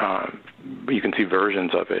 You can see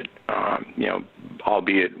versions of it,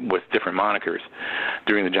 albeit with different monikers,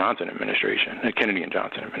 during the Johnson administration, the Kennedy and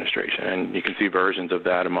Johnson administration. And you can see versions of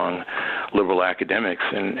that among liberal academics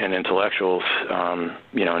and intellectuals, in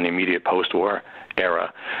the immediate post-war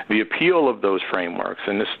era. The appeal of those frameworks,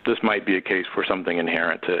 and this might be a case for something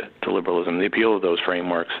inherent to liberalism, the appeal of those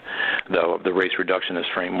frameworks, though, of the race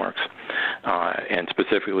reductionist frameworks, and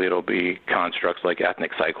specifically it'll be constructs like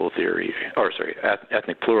ethnic cycle theory,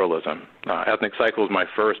 ethnic pluralism. Ethnic Cycle is my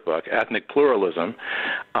first book. Ethnic pluralism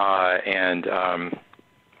and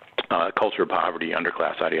culture of poverty,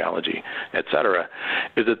 underclass ideology, et cetera,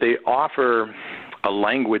 is that they offer a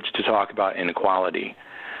language to talk about inequality,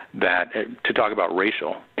 to talk about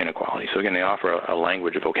racial inequality. So again, they offer a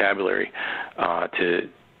language, a vocabulary to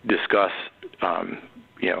discuss,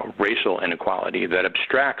 racial inequality that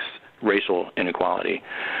abstracts racial inequality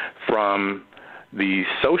from the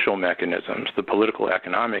social mechanisms, the political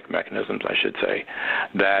economic mechanisms, I should say,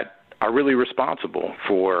 that are really responsible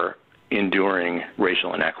for enduring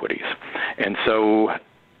racial inequities. And so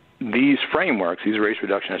these frameworks, these race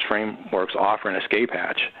reductionist frameworks, offer an escape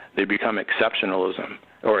hatch. They become exceptionalism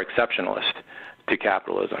or exceptionalist to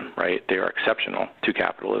capitalism, right? They are exceptional to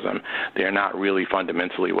capitalism. They are not really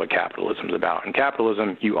fundamentally what capitalism is about. In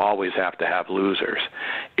capitalism, you always have to have losers.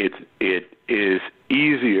 It is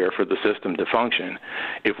easier for the system to function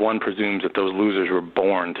if one presumes that those losers were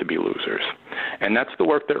born to be losers. And that's the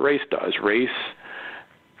work that race does. Race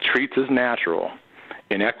treats as natural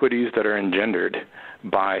inequities that are engendered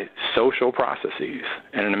by social processes.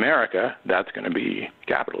 And in America, that's going to be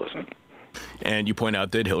capitalism. And you point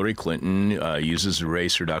out that Hillary Clinton uses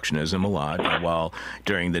race reductionism a lot, while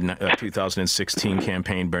during the 2016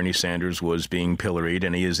 campaign, Bernie Sanders was being pilloried,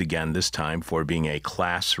 and he is again this time for being a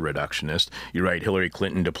class reductionist. You're right, Hillary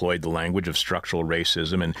Clinton deployed the language of structural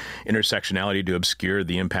racism and intersectionality to obscure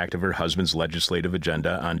the impact of her husband's legislative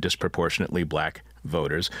agenda on disproportionately black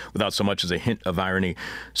voters. Without so much as a hint of irony,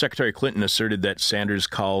 Secretary Clinton asserted that Sanders'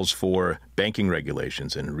 calls for banking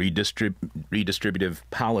regulations and redistributive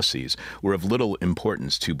policies were of little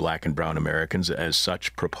importance to black and brown Americans, as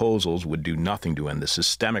such proposals would do nothing to end the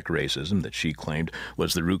systemic racism that she claimed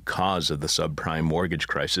was the root cause of the subprime mortgage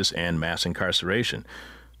crisis and mass incarceration.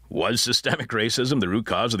 Was systemic racism the root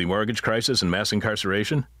cause of the mortgage crisis and mass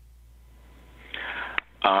incarceration?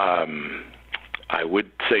 I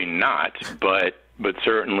would say not, but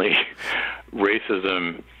certainly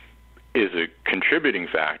racism is a contributing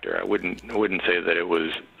factor. I wouldn't say that it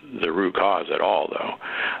was the root cause at all, though.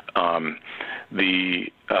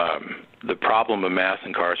 The problem of mass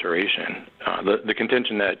incarceration, the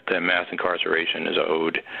contention that mass incarceration is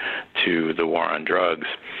owed to the war on drugs,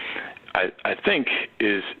 I think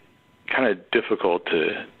is kind of difficult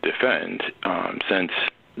to defend, since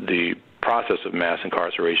the process of mass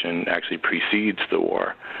incarceration actually precedes the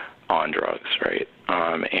war on drugs, right?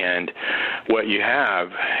 And what you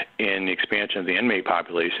have in the expansion of the inmate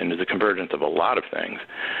population is a convergence of a lot of things.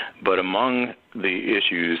 But among the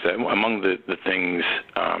issues, among the things,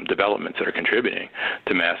 developments that are contributing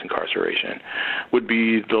to mass incarceration would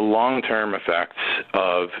be the long-term effects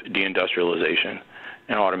of deindustrialization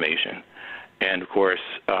and automation, and, of course,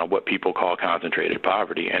 what people call concentrated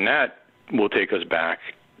poverty. And that will take us back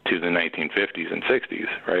to the 1950s and 60s,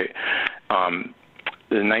 right?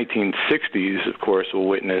 The 1960s, of course,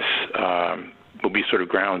 will be sort of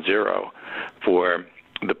ground zero for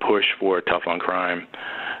the push for tough on crime,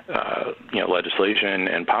 legislation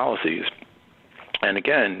and policies. And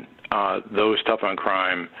again, those tough on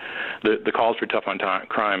crime, the calls for tough on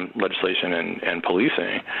crime legislation and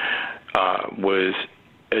policing was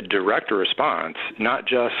a direct response, not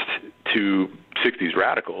just to 60s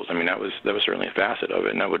radicals. I mean, that was certainly a facet of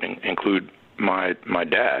it, and that would include my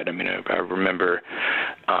dad. I mean, I remember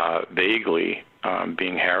vaguely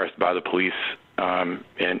being harassed by the police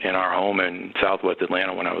in our home in Southwest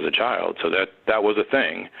Atlanta when I was a child. So that was a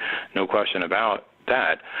thing, no question about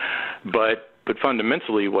that. But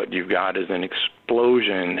fundamentally, what you've got is an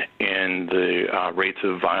explosion in the rates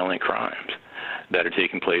of violent crimes that are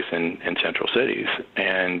taking place in central cities,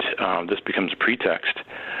 and this becomes a pretext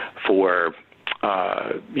for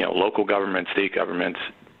local governments, state governments,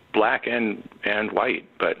 black and white,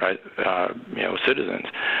 but citizens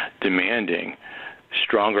demanding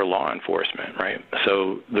stronger law enforcement, right?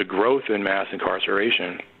 So the growth in mass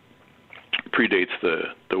incarceration predates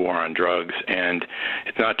the war on drugs, and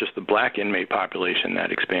it's not just the black inmate population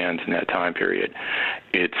that expands in that time period.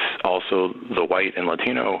 It's also the white and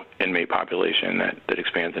Latino inmate population that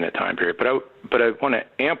expands in that time period. But I want to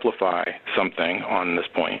amplify something on this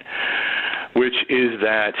point, which is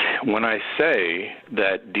that when I say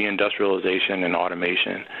that deindustrialization and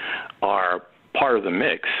automation are part of the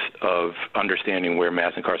mix of understanding where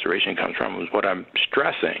mass incarceration comes from, is what I'm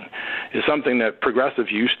stressing is something that progressives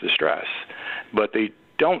used to stress, but they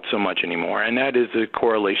don't so much anymore, and that is the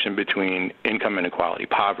correlation between income inequality,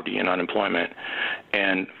 poverty and unemployment,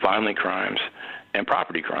 and violent crimes and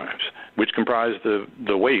property crimes, which comprise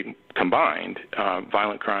the weight combined,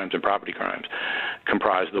 violent crimes and property crimes,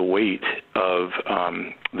 comprise the weight of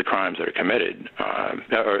the crimes that are committed,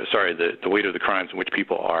 the weight of the crimes in which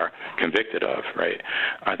people are convicted of, right?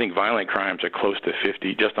 I think violent crimes are close to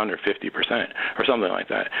 50, just under 50%, or something like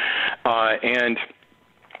that. And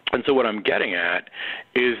so what I'm getting at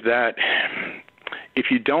is that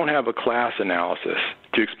if you don't have a class analysis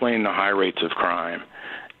to explain the high rates of crime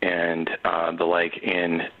and the like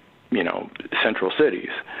in central cities,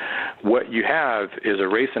 what you have is a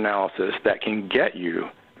race analysis that can get you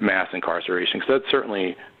mass incarceration, because that's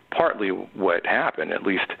certainly partly what happened, at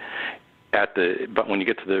least but when you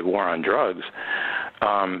get to the war on drugs,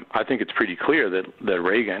 I think it's pretty clear that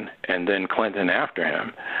Reagan and then Clinton after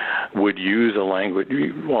him would use a language,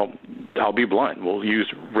 well, I'll be blunt, we'll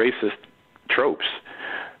use racist tropes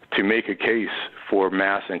to make a case for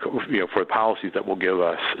for policies that will give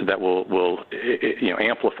us, that will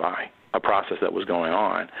amplify a process that was going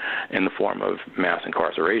on in the form of mass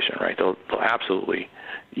incarceration, right? They'll absolutely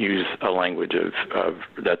use a language of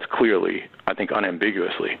that's clearly, I think,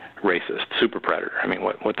 unambiguously racist, super predator. I mean,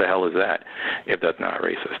 what the hell is that if that's not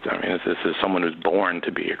racist? I mean, this is someone who's born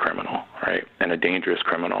to be a criminal, right, and a dangerous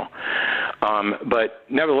criminal. But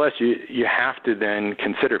nevertheless, you have to then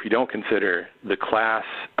consider, if you don't consider the class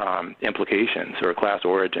implications or class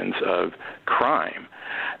origins of crime,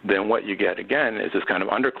 then what you get, again, is this kind of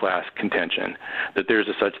underclass contention that there's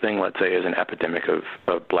a such thing, let's say, as an epidemic of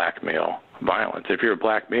black male violence. If you're a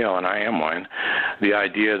black male, and I am one, the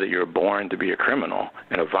idea that you're born to be a criminal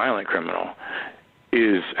and a violent criminal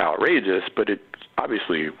is outrageous, but it's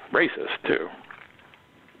obviously racist, too.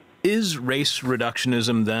 Is race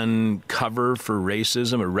reductionism then cover for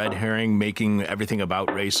racism, a red herring, making everything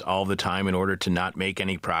about race all the time in order to not make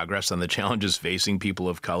any progress on the challenges facing people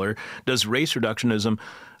of color? Does race reductionism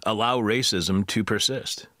allow racism to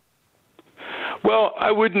persist? Well,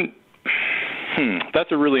 I wouldn't.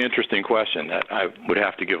 That's a really interesting question that I would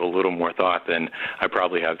have to give a little more thought than I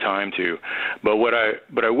probably have time to. But what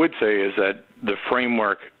I would say is that the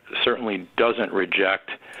framework certainly doesn't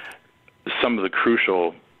reject some of the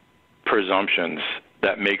crucial presumptions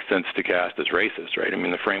that make sense to cast as racist, right? I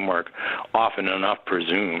mean, the framework often enough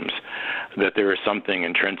presumes that there is something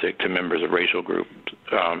intrinsic to members of racial groups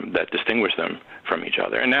that distinguish them from each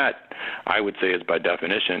other. And that, I would say, is by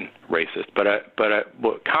definition racist. But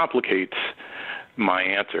what complicates my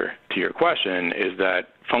answer to your question is that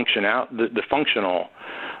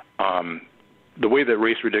the way that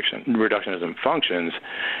race reductionism functions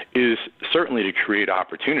is certainly to create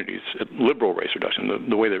opportunities. Liberal race reduction,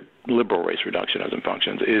 the way that liberal race reductionism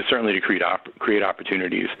functions, is certainly to create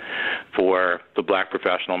opportunities for the black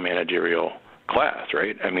professional managerial class,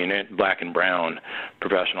 right? I mean, black and brown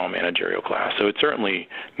professional managerial class. So it's certainly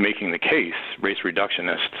making the case, race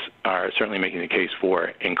reductionists are certainly making the case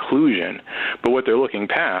for inclusion. But what they're looking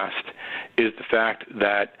past is the fact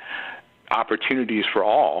that opportunities for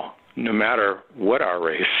all, no matter what our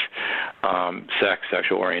race, sex,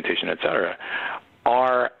 sexual orientation, et cetera,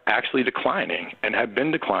 are actually declining and have been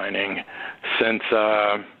declining since,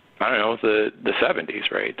 the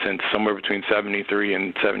 70s, right? Since somewhere between 73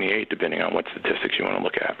 and 78, depending on what statistics you want to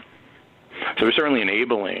look at. So we're certainly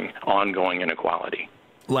enabling ongoing inequality.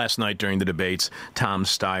 Last night during the debates, Tom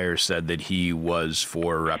Steyer said that he was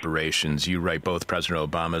for reparations. You write both President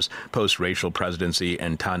Obama's post-racial presidency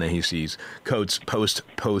and Ta-Nehisi's Coates'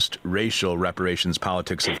 post-racial reparations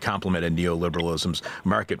politics have complemented neoliberalism's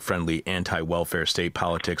market-friendly anti-welfare state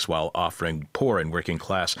politics while offering poor and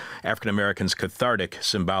working-class African Americans cathartic,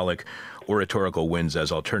 symbolic, oratorical wins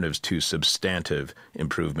as alternatives to substantive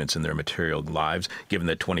improvements in their material lives. Given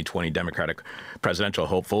that 2020 Democratic presidential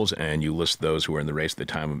hopefuls, and you list those who were in the race at the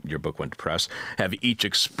time your book went to press, have each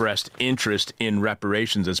expressed interest in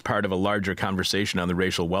reparations as part of a larger conversation on the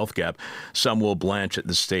racial wealth gap, some will blanch at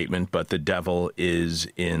the statement, but the devil is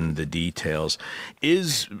in the details.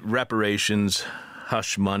 Is reparations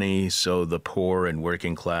hush money so the poor and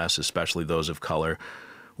working class, especially those of color,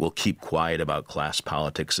 will keep quiet about class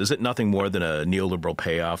politics? Is it nothing more than a neoliberal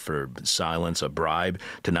payoff for silence, a bribe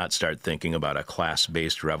to not start thinking about a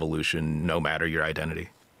class-based revolution, no matter your identity?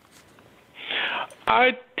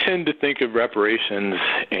 I tend to think of reparations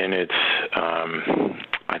in its,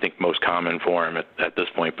 I think, most common form at this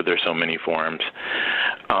point, but there's so many forms,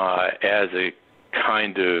 as a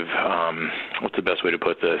kind of, what's the best way to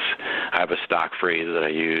put this? I have a stock phrase that I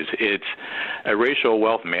use. It's a racial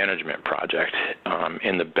wealth management project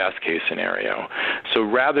in the best case scenario. So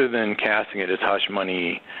rather than casting it as hush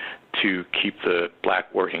money to keep the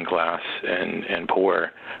black working class and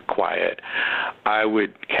poor quiet, I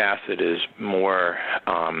would cast it as more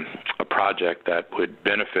a project that would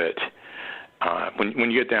benefit,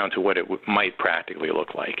 when you get down to what it might practically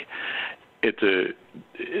look like.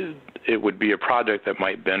 It would be a project that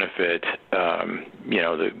might benefit,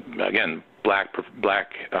 black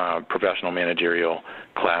professional managerial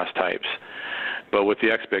class types, but with the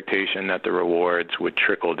expectation that the rewards would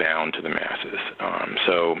trickle down to the masses.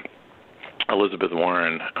 So Elizabeth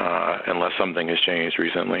Warren, unless something has changed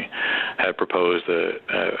recently, had proposed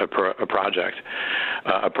a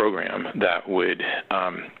program that would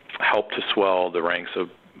help to swell the ranks of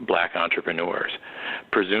black entrepreneurs,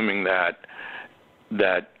 presuming that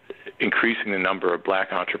increasing the number of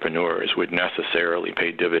black entrepreneurs would necessarily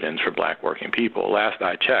pay dividends for black working people. Last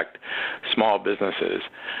I checked, small businesses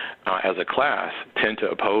as a class tend to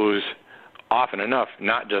oppose often enough,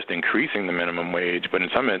 not just increasing the minimum wage, but in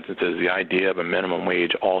some instances, the idea of a minimum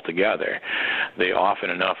wage altogether. They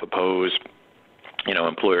often enough oppose,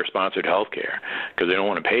 employer-sponsored health care because they don't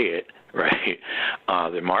want to pay it, right?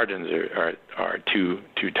 The margins are too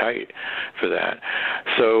tight for that.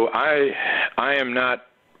 So I am not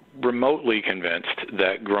remotely convinced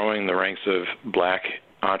that growing the ranks of black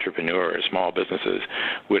entrepreneurs, small businesses,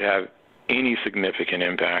 would have any significant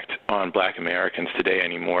impact on black Americans today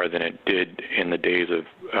any more than it did in the days of,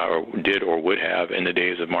 or would have in the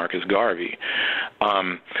days of Marcus Garvey.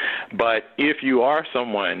 But if you are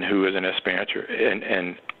someone who is an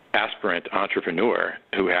aspirant entrepreneur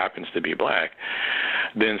who happens to be black,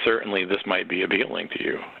 then certainly this might be appealing to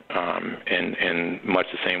you in much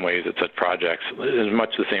the same ways that such projects, in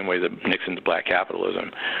much the same way that Nixon's black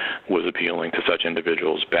capitalism was appealing to such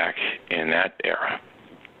individuals back in that era.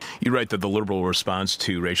 You write that the liberal response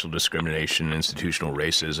to racial discrimination and institutional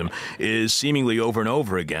racism is seemingly over and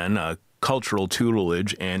over again cultural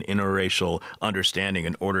tutelage and interracial understanding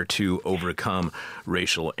in order to overcome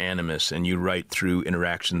racial animus. And you write through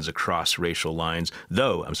interactions across racial lines,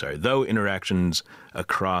 though interactions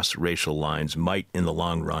across racial lines might in the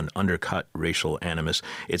long run undercut racial animus,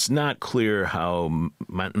 it's not clear how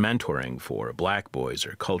mentoring for black boys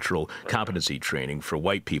or cultural competency training for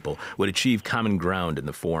white people would achieve common ground in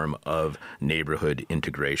the form of neighborhood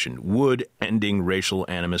integration. Would ending racial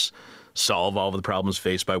animus solve all of the problems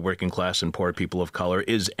faced by working class and poor people of color?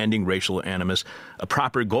 Is ending racial animus a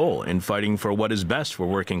proper goal in fighting for what is best for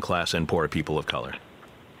working class and poor people of color?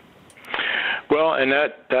 Well, and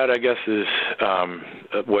that I guess is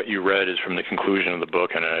what you read is from the conclusion of the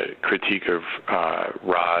book and a critique of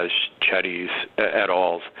Raj Chetty's et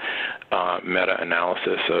al.'s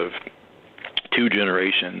meta-analysis of 2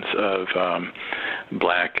 generations of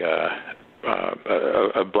black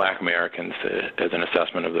Americans as an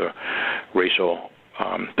assessment of the racial,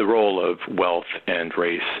 the role of wealth and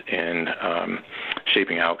race in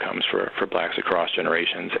shaping outcomes for blacks across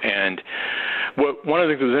generations. And one of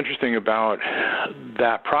the things that was interesting about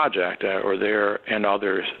that project or their and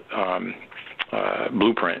others'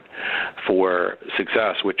 blueprint for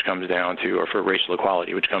success, which comes down to, or for racial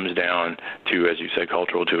equality, which comes down to, as you said,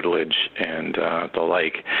 cultural tutelage and the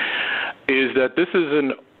like, is that this is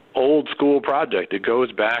an old school project. It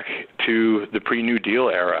goes back to the pre-New Deal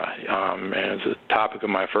era, and it's a topic of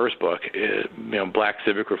my first book. Black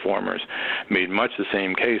civic reformers made much the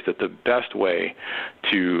same case that the best way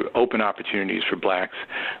to open opportunities for blacks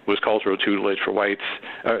was cultural tutelage for whites,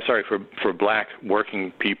 for black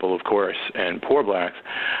working people, of course, and poor blacks,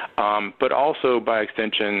 but also by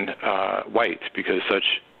extension whites, because such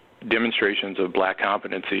demonstrations of black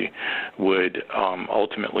competency would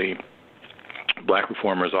ultimately, black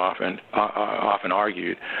reformers often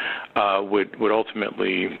argued, would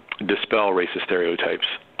ultimately dispel racist stereotypes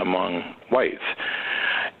among whites.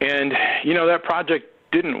 And, that project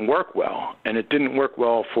didn't work well, and it didn't work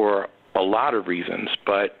well for a lot of reasons,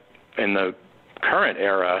 but in the current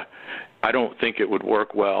era, I don't think it would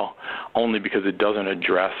work well only because it doesn't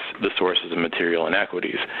address the sources of material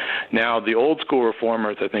inequities. Now, the old school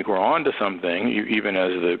reformers, I think, were onto something, even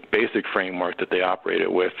as the basic framework that they operated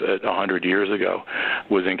with 100 years ago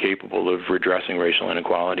was incapable of redressing racial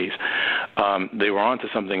inequalities. They were onto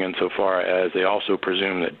something insofar as they also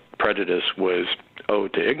presumed that prejudice was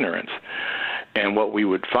owed to ignorance. And what we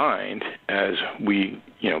would find as we,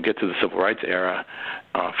 get to the civil rights era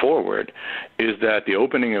forward is that the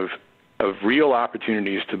opening of real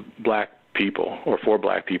opportunities to black people or for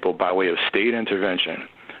black people by way of state intervention,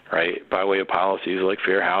 right, by way of policies like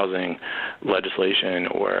fair housing legislation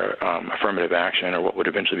or affirmative action, or what would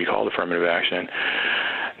eventually be called affirmative action,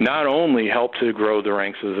 not only helped to grow the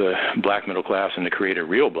ranks of the black middle class and to create a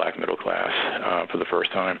real black middle class for the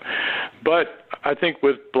first time, but I think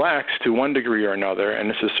with blacks to one degree or another, and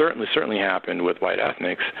this has certainly happened with white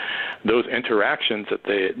ethnics, those interactions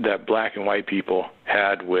that black and white people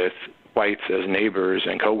had with whites as neighbors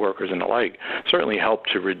and coworkers and the like certainly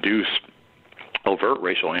helped to reduce overt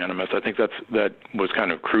racial animus. I think that was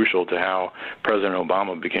kind of crucial to how President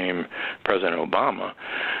Obama became President Obama.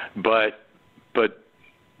 But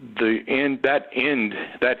that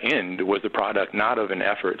end was the product not of an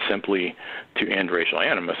effort simply to end racial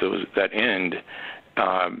animus. It was that end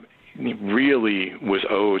really was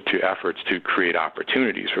owed to efforts to create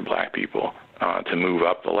opportunities for black people to move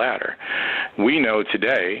up the ladder. We know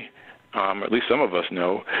today, or at least some of us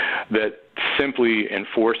know, that simply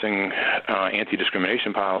enforcing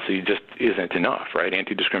anti-discrimination policy just isn't enough, right?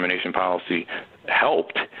 Anti-discrimination policy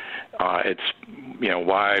helped. It's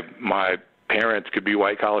why my parents could be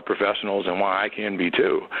white-collar professionals and why I can be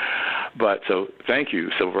too. But so thank you,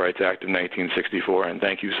 Civil Rights Act of 1964, and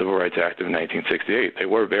thank you, Civil Rights Act of 1968. They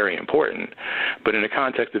were very important. But in the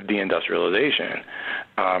context of deindustrialization,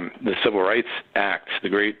 the Civil Rights Act, the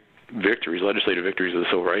great victories, legislative victories of the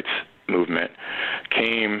Civil Rights Movement,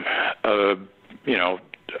 came,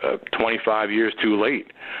 25 years too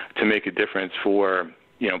late to make a difference for,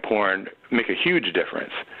 make a huge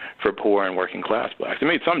difference for poor and working class blacks. It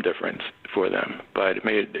made some difference for them, but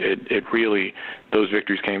it really, those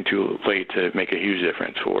victories came too late to make a huge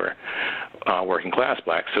difference for working class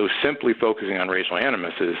blacks. So simply focusing on racial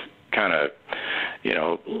animus is kind of,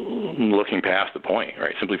 looking past the point,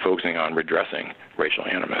 right? Simply focusing on redressing racial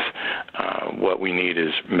animus. What we need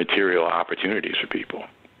is material opportunities for people.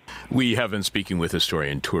 We have been speaking with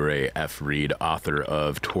historian Toure F. Reed, author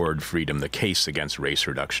of Toward Freedom, The Case Against Race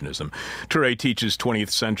Reductionism. Toure teaches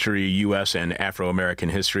 20th century U.S. and Afro-American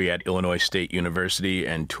history at Illinois State University.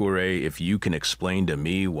 And Toure, if you can explain to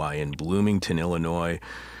me why in Bloomington, Illinois,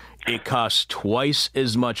 it costs twice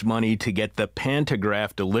as much money to get the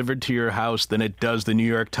pantograph delivered to your house than it does the New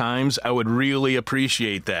York Times, I would really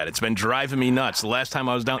appreciate that. It's been driving me nuts. The last time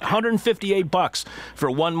I was down, $158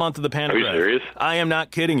 for 1 month of the pantograph. Are you serious? I am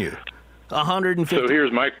not kidding you. $150. So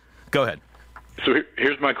Go ahead. So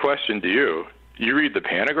here's my question to you. You read the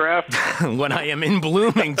pantograph? When I am in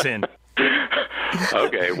Bloomington.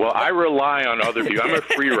 Okay, well, I rely on other people. I'm a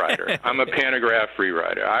free rider. I'm a pantograph free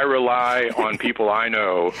rider. I rely on people I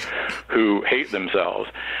know who hate themselves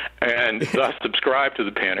and thus subscribe to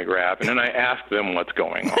the pantograph, and then I ask them what's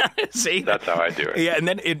going on. See? That's how I do it. Yeah, and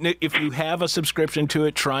then if you have a subscription to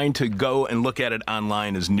it, trying to go and look at it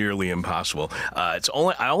online is nearly impossible. I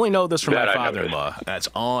only know this from my father-in-law. That's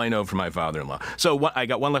all I know from my father-in-law. So I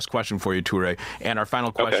got one last question for you, Toure, and our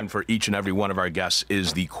final question for each and every one of our guests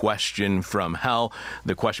is the question from hell.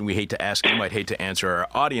 The question we hate to ask, you might hate to answer. Our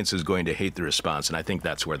audience is going to hate the response, and I think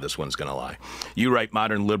that's where this one's going to lie. You write,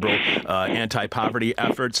 modern liberal anti-poverty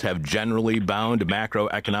efforts have generally bound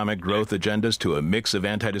macroeconomic growth agendas to a mix of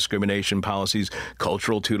anti-discrimination policies,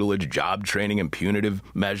 cultural tutelage, job training, and punitive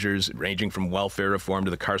measures ranging from welfare reform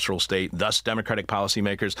to the carceral state. Thus, Democratic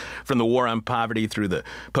policymakers, from the war on poverty through the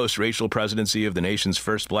post-racial presidency of the nation's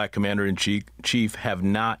first black commander-in-chief, have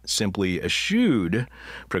not simply eschewed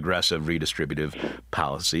progressive redistributive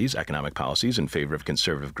policies, economic policies, in favor of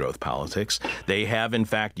conservative growth politics. They have, in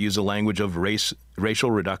fact, used the language of racial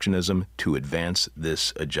reductionism to advance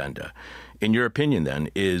this agenda. In your opinion, then,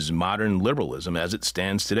 is modern liberalism, as it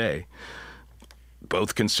stands today,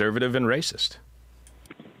 both conservative and racist?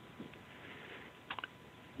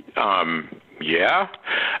 Yeah,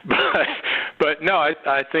 but no,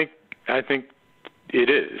 I think it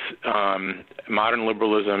is. Modern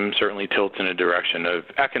liberalism certainly tilts in a direction of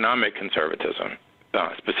economic conservatism,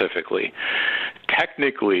 specifically.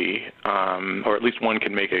 Technically, or at least one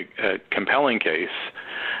can make a compelling case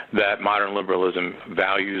that modern liberalism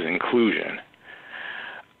values inclusion.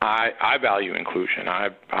 I value inclusion.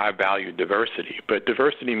 I value diversity, but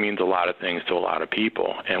diversity means a lot of things to a lot of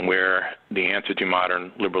people, and where the answer to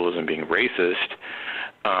modern liberalism being racist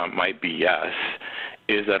might be yes,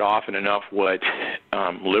 is that often enough what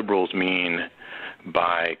liberals mean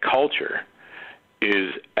by culture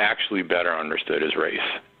is actually better understood as race.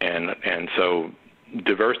 And so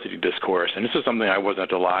diversity discourse, and this is something I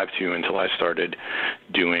wasn't alive to until I started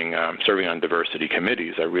doing serving on diversity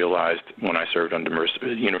committees. I realized when I served on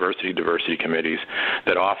university diversity committees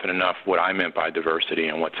that often enough what I meant by diversity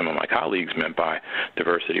and what some of my colleagues meant by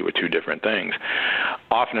diversity were two different things.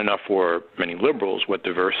 Often enough for many liberals, what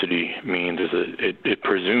diversity means is it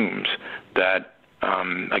presumes that,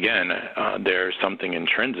 there's something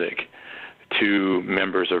intrinsic to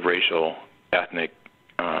members of racial, ethnic,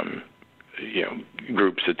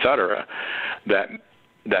 groups, et cetera,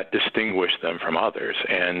 that distinguish them from others.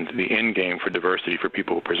 And the end game for diversity for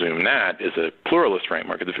people who presume that is a pluralist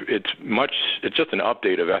framework. It's just an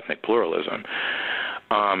update of ethnic pluralism.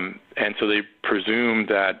 And so they presume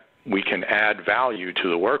that we can add value to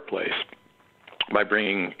the workplace by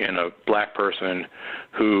bringing in a black person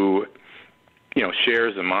who,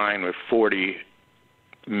 shares a mind with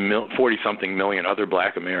 40-something million other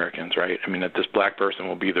black Americans, right? I mean, that this black person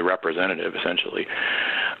will be the representative, essentially,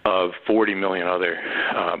 of 40 million other,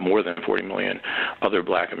 more than 40 million other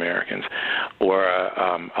black Americans, or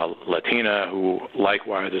a Latina who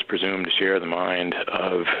likewise is presumed to share the mind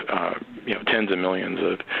of, tens of millions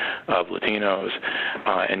of Latinos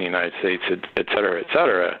in the United States, et cetera, et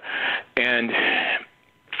cetera. And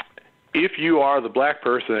if you are the black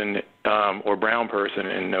person or brown person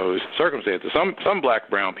in those circumstances, some black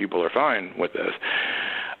brown people are fine with this.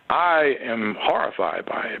 I am horrified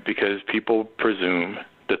by it because people presume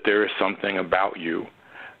that there is something about you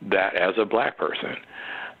that, as a black person,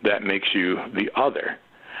 that makes you the other,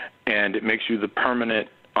 and it makes you the permanent,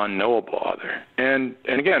 unknowable other. And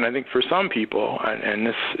again, I think for some people, and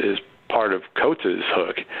this is part of Coates'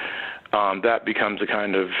 hook, that becomes a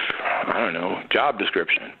kind of, I don't know, job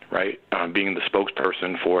description, right? Being the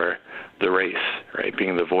spokesperson for the race, right?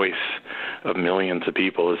 Being the voice of millions of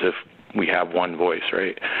people as if we have one voice,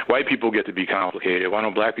 right? White people get to be complicated. Why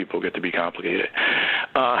don't black people get to be complicated?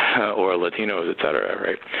 Or Latinos, et cetera,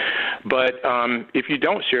 right? But if you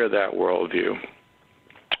don't share that worldview,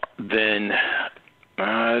 then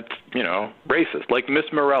it's, racist. Like Miss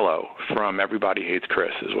Morello from Everybody Hates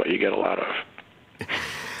Chris is what you get a lot of.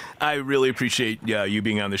 I really appreciate you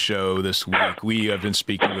being on the show this week. We have been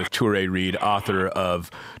speaking with Toure Reed, author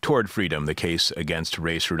of Toward Freedom, The Case Against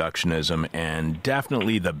Race Reductionism, and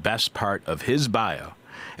definitely the best part of his bio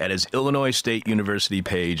at his Illinois State University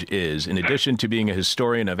page is, in addition to being a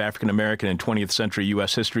historian of African American and 20th century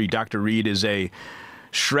U.S. history, Dr. Reed is a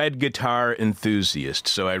shred guitar enthusiast.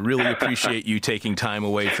 So I really appreciate you taking time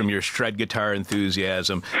away from your shred guitar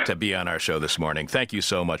enthusiasm to be on our show this morning. Thank you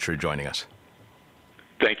so much for joining us.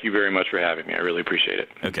 Thank you very much for having me. I really appreciate it.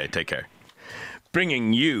 Okay, take care.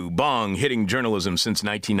 Bringing you bong-hitting journalism since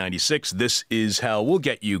 1996, This Is Hell. We'll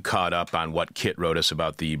get you caught up on what Kit wrote us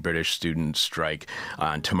about the British student strike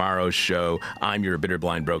on tomorrow's show. I'm your bitter,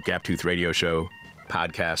 blind, broke, gap-toothed radio show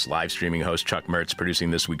podcast live streaming host Chuck Mertz.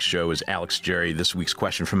 Producing this week's show is Alex Jerry. This week's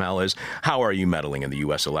question from hell is, how are you meddling in the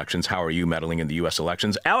U.S. elections? How are you meddling in the U.S.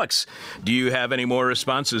 elections? Alex, do you have any more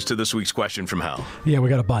responses to this week's question from hell? Yeah, we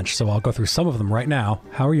got a bunch, so I'll go through some of them right now.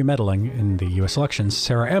 How are you meddling in the U.S. elections?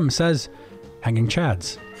 Sarah M. says, hanging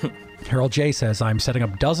chads. Harold J. says, I'm setting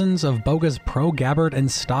up dozens of bogus pro-Gabbard and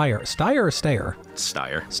Steyer or Stayer?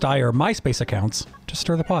 Steyer MySpace accounts to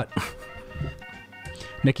stir the pot.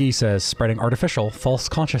 Nikki says, spreading artificial false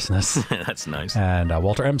consciousness. That's nice. And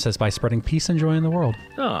Walter M. says, by spreading peace and joy in the world.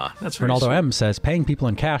 Oh, that's very Ronaldo sweet. M. says, paying people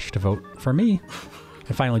in cash to vote for me.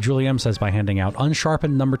 And finally, Julie M. says, by handing out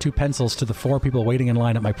unsharpened number 2 pencils to the 4 people waiting in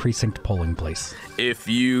line at my precinct polling place. If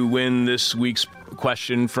you win this week's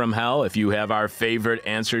question from hell, if you have our favorite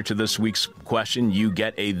answer to this week's question, you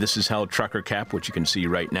get a This Is Hell trucker cap, which you can see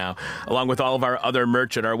right now, along with all of our other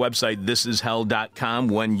merch at our website, thisishell.com,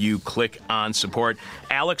 when you click on support.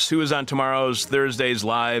 Alex, who is on tomorrow's Thursday's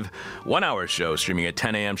live 1-hour show, streaming at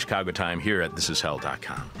 10 a.m. Chicago time here at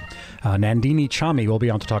thisishell.com. Nandini Chami will be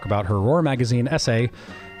on to talk about her Roar magazine essay,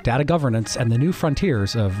 Data Governance and the New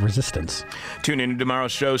Frontiers of Resistance. Tune in to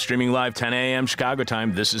tomorrow's show, streaming live 10 a.m. Chicago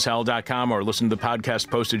time, thisishell.com, or listen to the podcast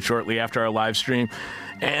posted shortly after our live stream,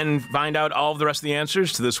 and find out all of the rest of the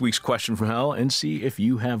answers to this week's question from hell and see if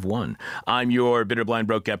you have won. I'm your bitter, blind,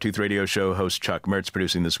 broke, gap-toothed radio show host, Chuck Mertz.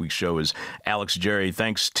 Producing this week's show is Alex Jerry.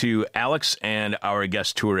 Thanks to Alex and our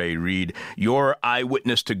guest, Toure Reed, your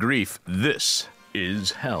eyewitness to grief. This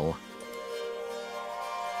is hell.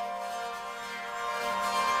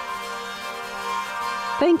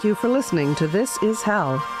 Thank you for listening to This Is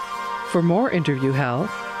Hell. For more interview hell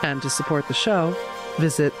and to support the show,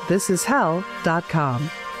 visit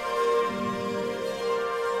thisishell.com.